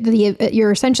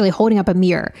you're essentially holding up a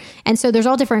mirror. And so there's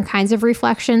all different kinds of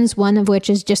reflections, one of which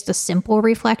is just a simple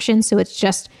reflection. So it's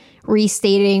just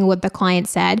restating what the client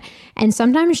said. And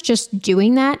sometimes just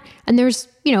doing that. And there's,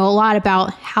 a lot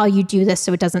about how you do this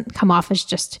so it doesn't come off as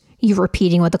just you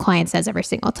repeating what the client says every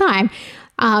single time.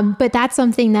 But that's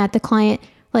something that the client,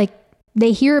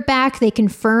 they hear it back, they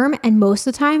confirm, and most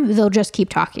of the time they'll just keep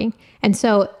talking. And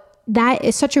so that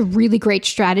is such a really great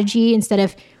strategy instead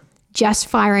of just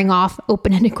firing off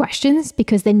open-ended questions,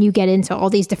 because then you get into all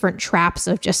these different traps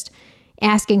of just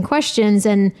asking questions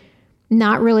and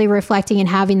not really reflecting and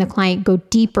having the client go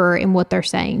deeper in what they're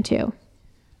saying too.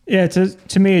 Yeah,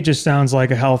 to me, it just sounds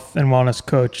like a health and wellness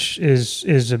coach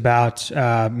is about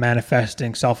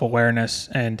manifesting self-awareness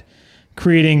and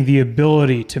creating the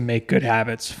ability to make good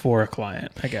habits for a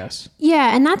client, I guess.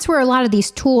 Yeah, and that's where a lot of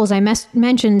these tools I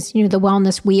mentioned, the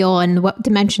wellness wheel and what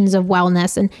dimensions of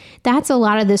wellness, and that's a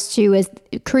lot of this too, is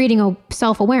creating a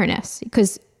self-awareness,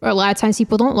 because a lot of times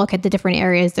people don't look at the different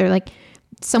areas. They're like,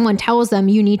 someone tells them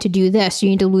you need to do this, you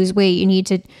need to lose weight, you need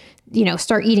to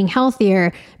start eating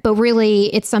healthier, but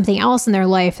really it's something else in their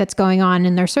life that's going on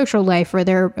in their social life or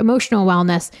their emotional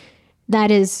wellness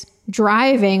that is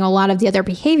driving a lot of the other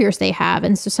behaviors they have.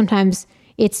 And so sometimes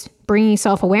it's bringing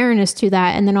self-awareness to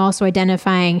that, and then also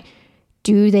identifying,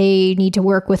 do they need to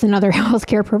work with another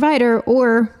healthcare provider,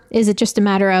 or is it just a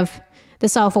matter of the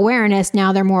self-awareness?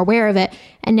 Now they're more aware of it.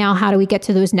 And now how do we get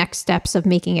to those next steps of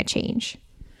making a change?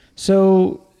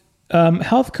 So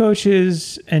health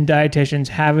coaches and dietitians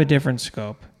have a different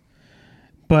scope,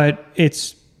 but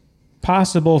it's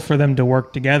possible for them to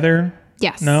work together.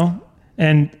 Yes. No?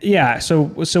 And yeah, so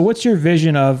what's your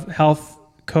vision of health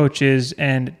coaches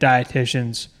and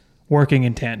dietitians working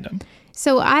in tandem?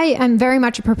 So I am very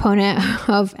much a proponent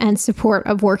of and support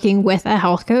of working with a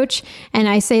health coach. And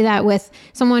I say that with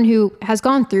someone who has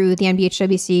gone through the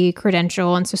NBHWC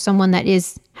credential. And so someone that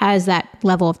has that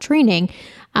level of training.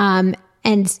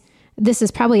 And this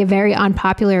is probably a very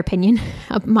unpopular opinion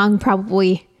among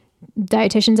probably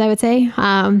dietitians, I would say,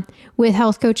 with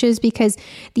health coaches, because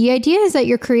the idea is that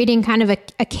you're creating kind of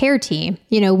a care team,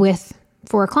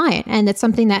 for a client. And it's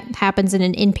something that happens in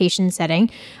an inpatient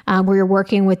setting, where you're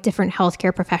working with different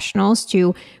healthcare professionals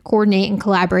to coordinate and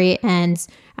collaborate and,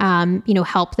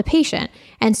 help the patient.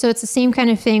 And so it's the same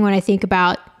kind of thing when I think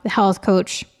about the health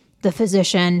coach, the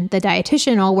physician, the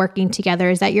dietitian all working together,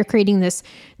 is that you're creating this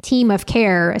team of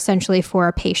care essentially for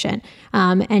a patient.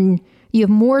 And you have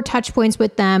more touch points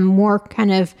with them, more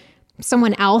kind of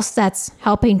someone else that's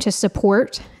helping to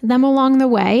support them along the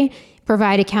way,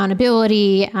 provide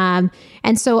accountability. And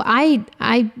so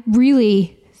I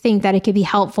really think that it could be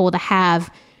helpful to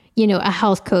have, a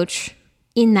health coach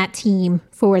in that team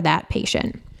for that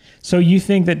patient. So you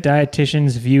think that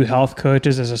dietitians view health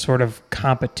coaches as a sort of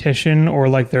competition, or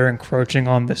like they're encroaching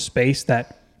on the space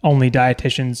that only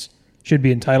dietitians should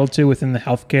be entitled to within the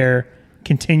healthcare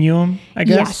continuum, I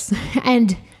guess? Yes.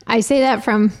 And I say that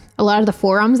from a lot of the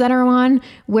forums that are on,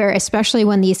 where especially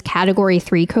when these category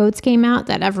 3 codes came out,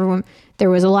 there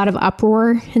was a lot of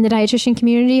uproar in the dietitian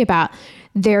community about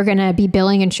they're going to be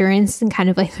billing insurance and kind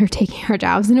of like they're taking our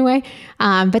jobs in a way.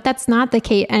 But that's not the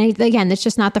case. And again, that's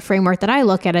just not the framework that I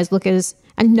look at as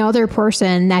another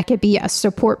person that could be a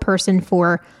support person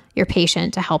for your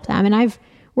patient to help them. And I've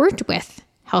worked with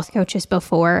health coaches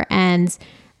before, and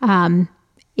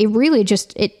it really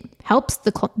it helps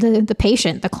the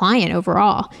patient, the client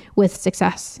overall with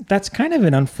success. That's kind of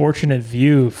an unfortunate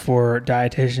view for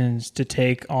dietitians to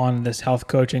take on this health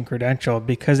coaching credential,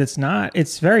 because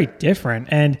it's very different.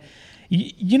 And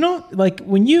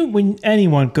when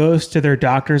anyone goes to their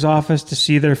doctor's office to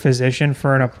see their physician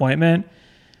for an appointment,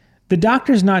 the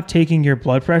doctor's not taking your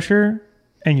blood pressure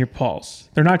and your pulse.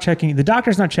 The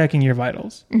doctor's not checking your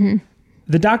vitals. Mm-hmm.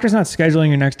 The doctor's not scheduling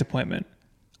your next appointment.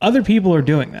 Other people are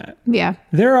doing that. Yeah.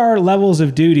 There are levels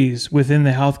of duties within the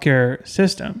healthcare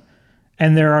system,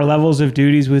 and there are levels of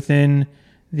duties within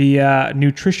the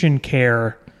nutrition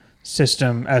care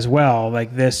system as well,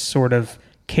 like this sort of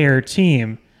care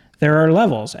team. There are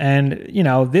levels, and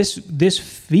this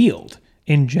field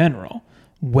in general,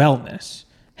 wellness,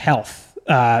 health,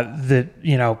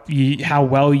 how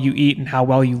well you eat and how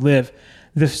well you live,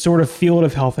 the sort of field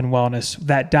of health and wellness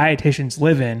that dietitians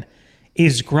live in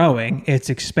is growing. It's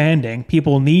expanding.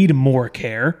 People need more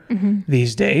care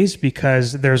these days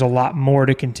because there's a lot more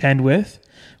to contend with.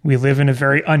 We live in a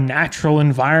very unnatural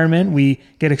environment. We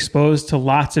get exposed to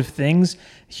lots of things.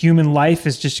 Human life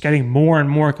is just getting more and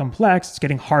more complex. It's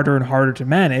getting harder and harder to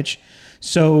manage.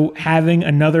 So having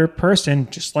another person,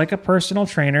 just like a personal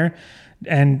trainer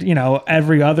and,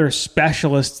 every other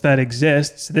specialist that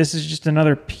exists, this is just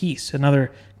another piece,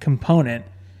 another component.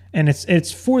 And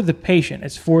it's for the patient.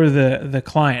 It's for the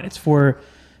client. It's for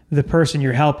the person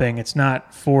you're helping. It's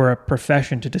not for a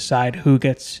profession to decide who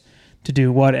gets to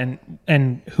do what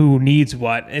and who needs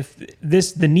what. If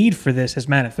the need for this has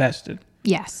manifested.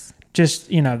 Yes.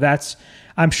 Just,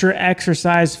 I'm sure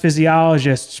exercise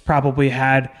physiologists probably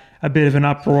had a bit of an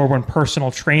uproar when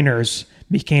personal trainers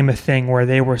became a thing where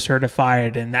they were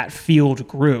certified and that field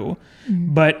grew.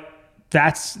 But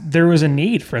there was a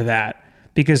need for that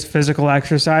because physical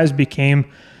exercise became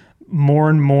more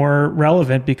and more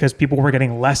relevant because people were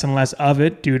getting less and less of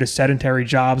it due to sedentary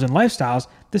jobs and lifestyles.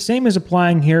 The same is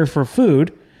applying here for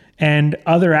food and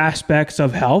other aspects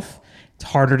of health. It's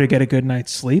harder to get a good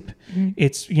night's sleep.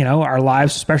 It's, our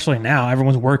lives, especially now,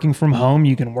 everyone's working from home.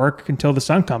 You can work until the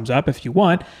sun comes up if you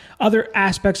want. Other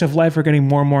aspects of life are getting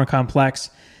more and more complex.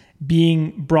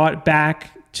 Being brought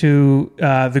back to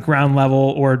the ground level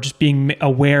or just being made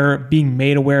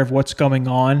aware of what's going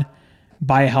on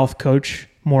by a health coach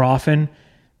more often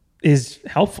is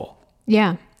helpful.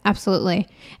 Yeah, absolutely.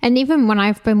 And even when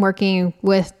I've been working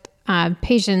with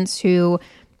patients who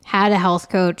had a health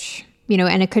coach,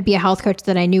 and it could be a health coach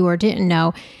that I knew or didn't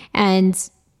know. And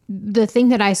the thing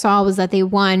that I saw was that they,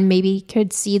 maybe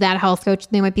could see that health coach.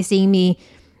 They might be seeing me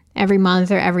every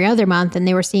month or every other month, and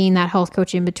they were seeing that health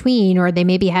coach in between, or they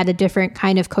maybe had a different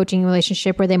kind of coaching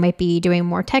relationship where they might be doing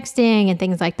more texting and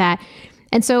things like that.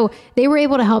 And so they were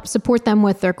able to help support them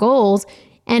with their goals.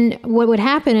 And what would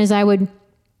happen is I would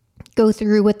go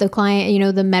through with the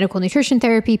client, the medical nutrition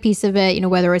therapy piece of it,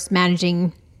 whether it's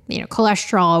managing,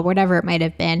 cholesterol or whatever it might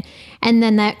have been. And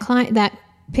then that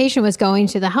patient was going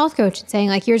to the health coach and saying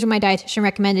like, here's what my dietitian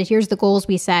recommended. Here's the goals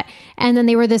we set. And then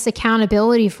they were this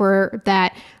accountability for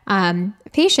that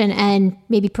patient and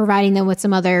maybe providing them with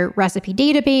some other recipe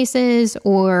databases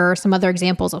or some other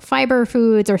examples of fiber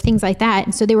foods or things like that.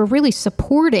 And so they were really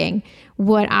supporting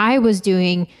what I was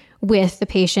doing with the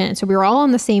patient. So we were all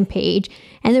on the same page.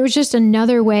 And there was just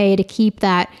another way to keep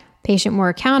that patient more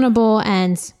accountable.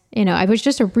 And, it was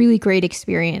just a really great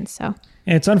experience. So.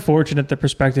 And it's unfortunate the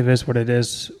perspective is what it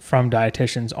is from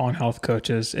dietitians on health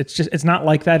coaches. It's not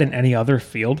like that in any other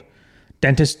field.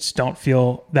 Dentists don't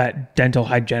feel that dental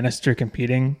hygienists are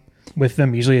competing with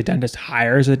them. Usually a dentist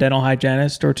hires a dental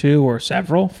hygienist or two or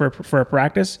several for a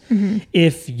practice.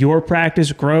 If your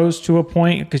practice grows to a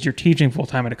point, because you're teaching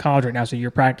full-time at a college right now, so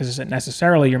your practice isn't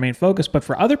necessarily your main focus, but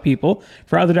for other people,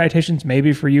 for other dietitians,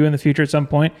 maybe for you in the future at some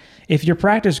point, if your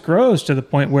practice grows to the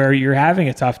point where you're having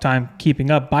a tough time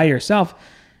keeping up by yourself,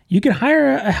 you can hire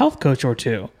a health coach or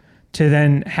two to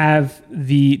then have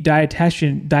the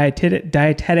dietetics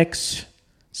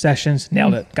sessions,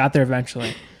 nailed it, got there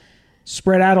eventually,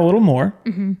 spread out a little more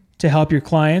to help your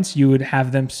clients. You would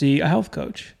have them see a health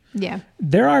coach. Yeah.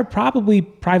 There are probably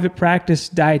private practice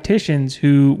dietitians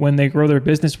who, when they grow their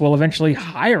business, will eventually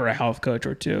hire a health coach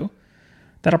or two.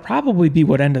 That'll probably be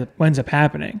what ends up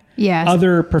happening. Yes.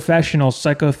 Other professionals,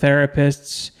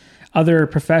 psychotherapists, other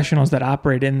professionals that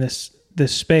operate in this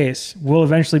space will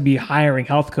eventually be hiring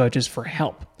health coaches for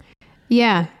help.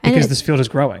 Yeah. Because this field is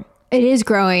growing. It is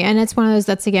growing. And it's one of those,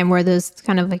 that's again, where those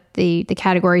kind of like the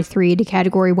category 3 to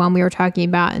category 1 we were talking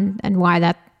about and why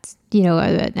that's,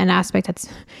 an aspect that's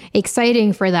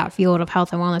exciting for that field of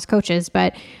health and wellness coaches.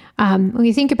 But when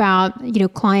you think about,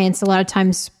 clients, a lot of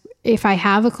times if I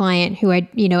have a client who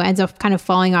ends up kind of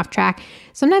falling off track,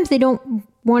 sometimes they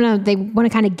want to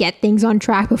kind of get things on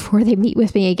track before they meet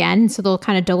with me again. So they'll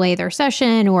kind of delay their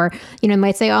session or,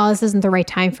 might say, oh, this isn't the right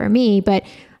time for me. But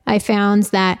I found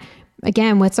that,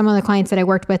 again, with some of the clients that I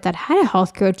worked with that had a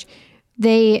health coach,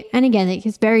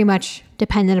 it's very much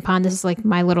dependent upon, this is like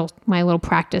my little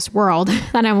practice world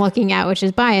that I'm looking at, which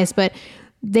is biased, but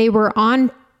they were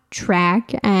on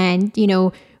track and,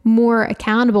 more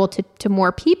accountable to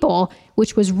more people,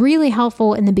 which was really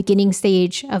helpful in the beginning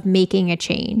stage of making a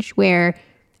change where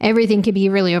everything could be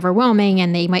really overwhelming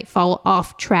and they might fall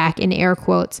off track in air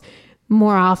quotes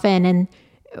more often, and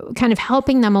kind of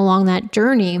helping them along that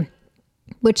journey,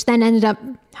 which then ended up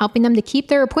helping them to keep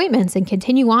their appointments and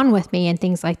continue on with me and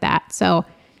things like that. So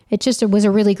it was a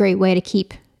really great way to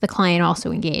keep the client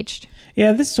also engaged.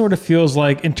 Yeah, this sort of feels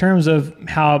like, in terms of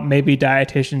how maybe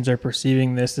dietitians are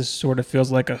perceiving this sort of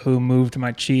feels like a who moved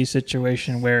my cheese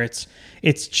situation, where it's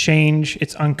change,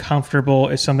 it's uncomfortable,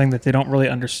 it's something that they don't really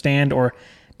understand or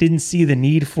didn't see the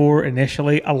need for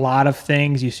initially. A lot of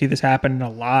things, you see this happen in a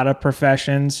lot of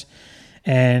professions,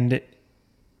 and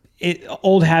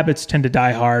old habits tend to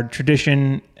die hard.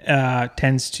 Tradition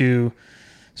tends to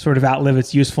sort of outlive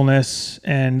its usefulness,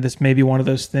 and this may be one of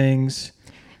those things.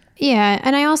 Yeah,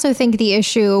 and I also think the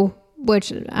issue,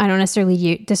 which I don't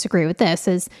necessarily disagree with this,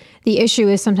 is the issue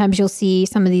is sometimes you'll see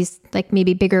some of these like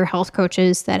maybe bigger health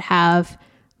coaches that have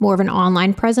more of an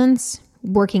online presence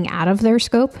working out of their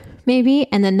scope maybe.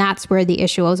 And then that's where the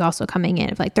issue is also coming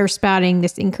in. Of like they're spouting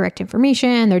this incorrect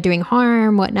information, they're doing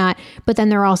harm, whatnot, but then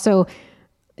they're also,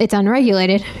 it's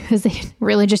unregulated because they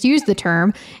really just use the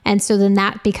term. And so then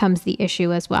that becomes the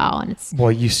issue as well. And it's,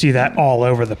 well, you see that all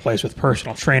over the place with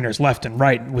personal trainers left and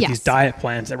right with Yes. these diet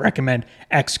plans that recommend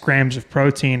X grams of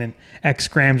protein and X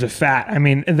grams of fat. I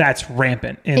mean, that's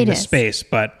rampant in It the is. space,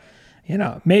 but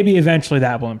maybe eventually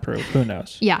that will improve. Who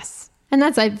knows? yes. And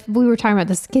that's, we were talking about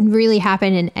this can really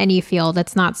happen in any field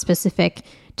that's not specific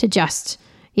to just,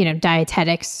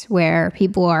 dietetics, where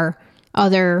people are,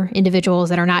 other individuals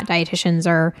that are not dietitians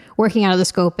are working out of the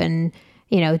scope and,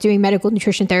 doing medical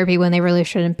nutrition therapy when they really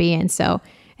shouldn't be. And so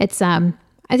it's, I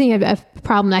think a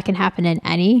problem that can happen in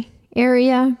any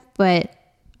area, but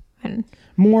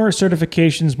More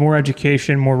certifications, more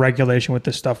education, more regulation with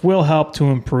this stuff will help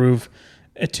to improve,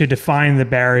 to define the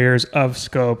barriers of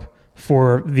scope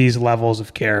for these levels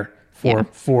of care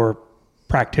for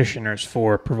practitioners,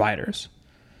 for providers.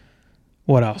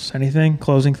 What else? Anything?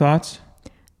 Closing thoughts?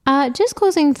 just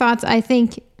closing thoughts. I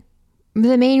think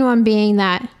the main one being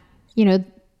that,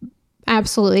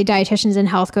 absolutely dietitians and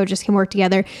health coaches can work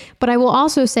together. But I will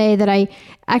also say that I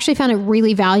actually found it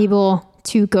really valuable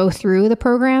to go through the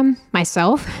program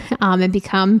myself and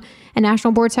become a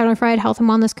national board certified health and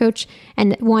wellness coach.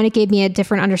 And one, it gave me a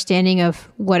different understanding of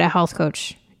what a health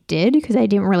coach did, because I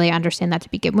didn't really understand that to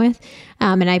begin with.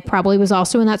 And I probably was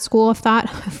also in that school of thought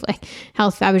of like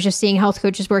health. I was just seeing health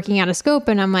coaches working out of scope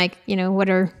and I'm like,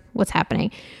 what's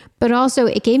happening? But also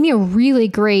it gave me a really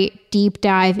great deep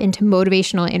dive into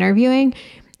motivational interviewing.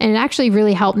 And it actually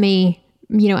really helped me,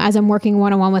 as I'm working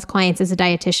one-on-one with clients as a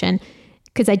dietitian,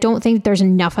 because I don't think there's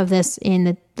enough of this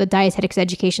in the dietetics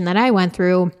education that I went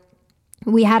through.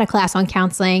 We had a class on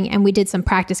counseling and we did some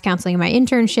practice counseling in my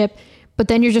internship, but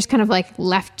then you're just kind of like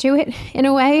left to it in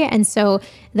a way. And so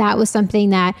that was something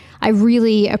that I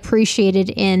really appreciated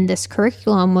in this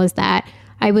curriculum, was that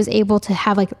I was able to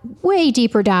have like way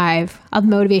deeper dive of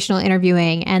motivational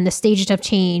interviewing and the stages of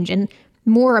change and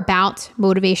more about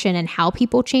motivation and how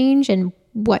people change and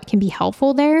what can be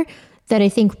helpful there, that I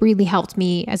think really helped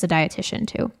me as a dietitian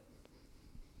too.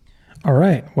 All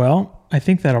right. Well, I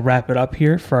think that'll wrap it up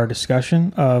here for our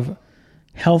discussion of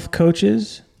health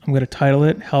coaches. I'm going to title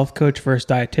it Health Coach versus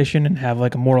Dietitian and have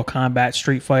like a Mortal Kombat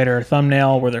Street Fighter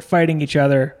thumbnail where they're fighting each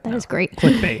other. That is great.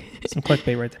 Clickbait. Some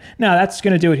clickbait right there. Now, that's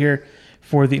going to do it here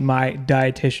for the My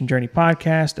Dietitian Journey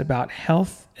podcast about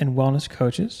health and wellness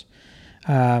coaches.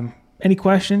 Any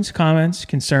questions, comments,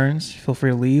 concerns, feel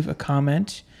free to leave a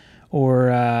comment.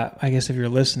 Or I guess if you're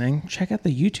listening, check out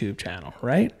the YouTube channel,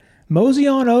 right? Mosey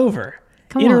on over.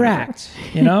 Come Interact,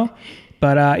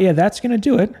 But yeah, that's going to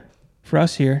do it for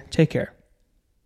us here. Take care.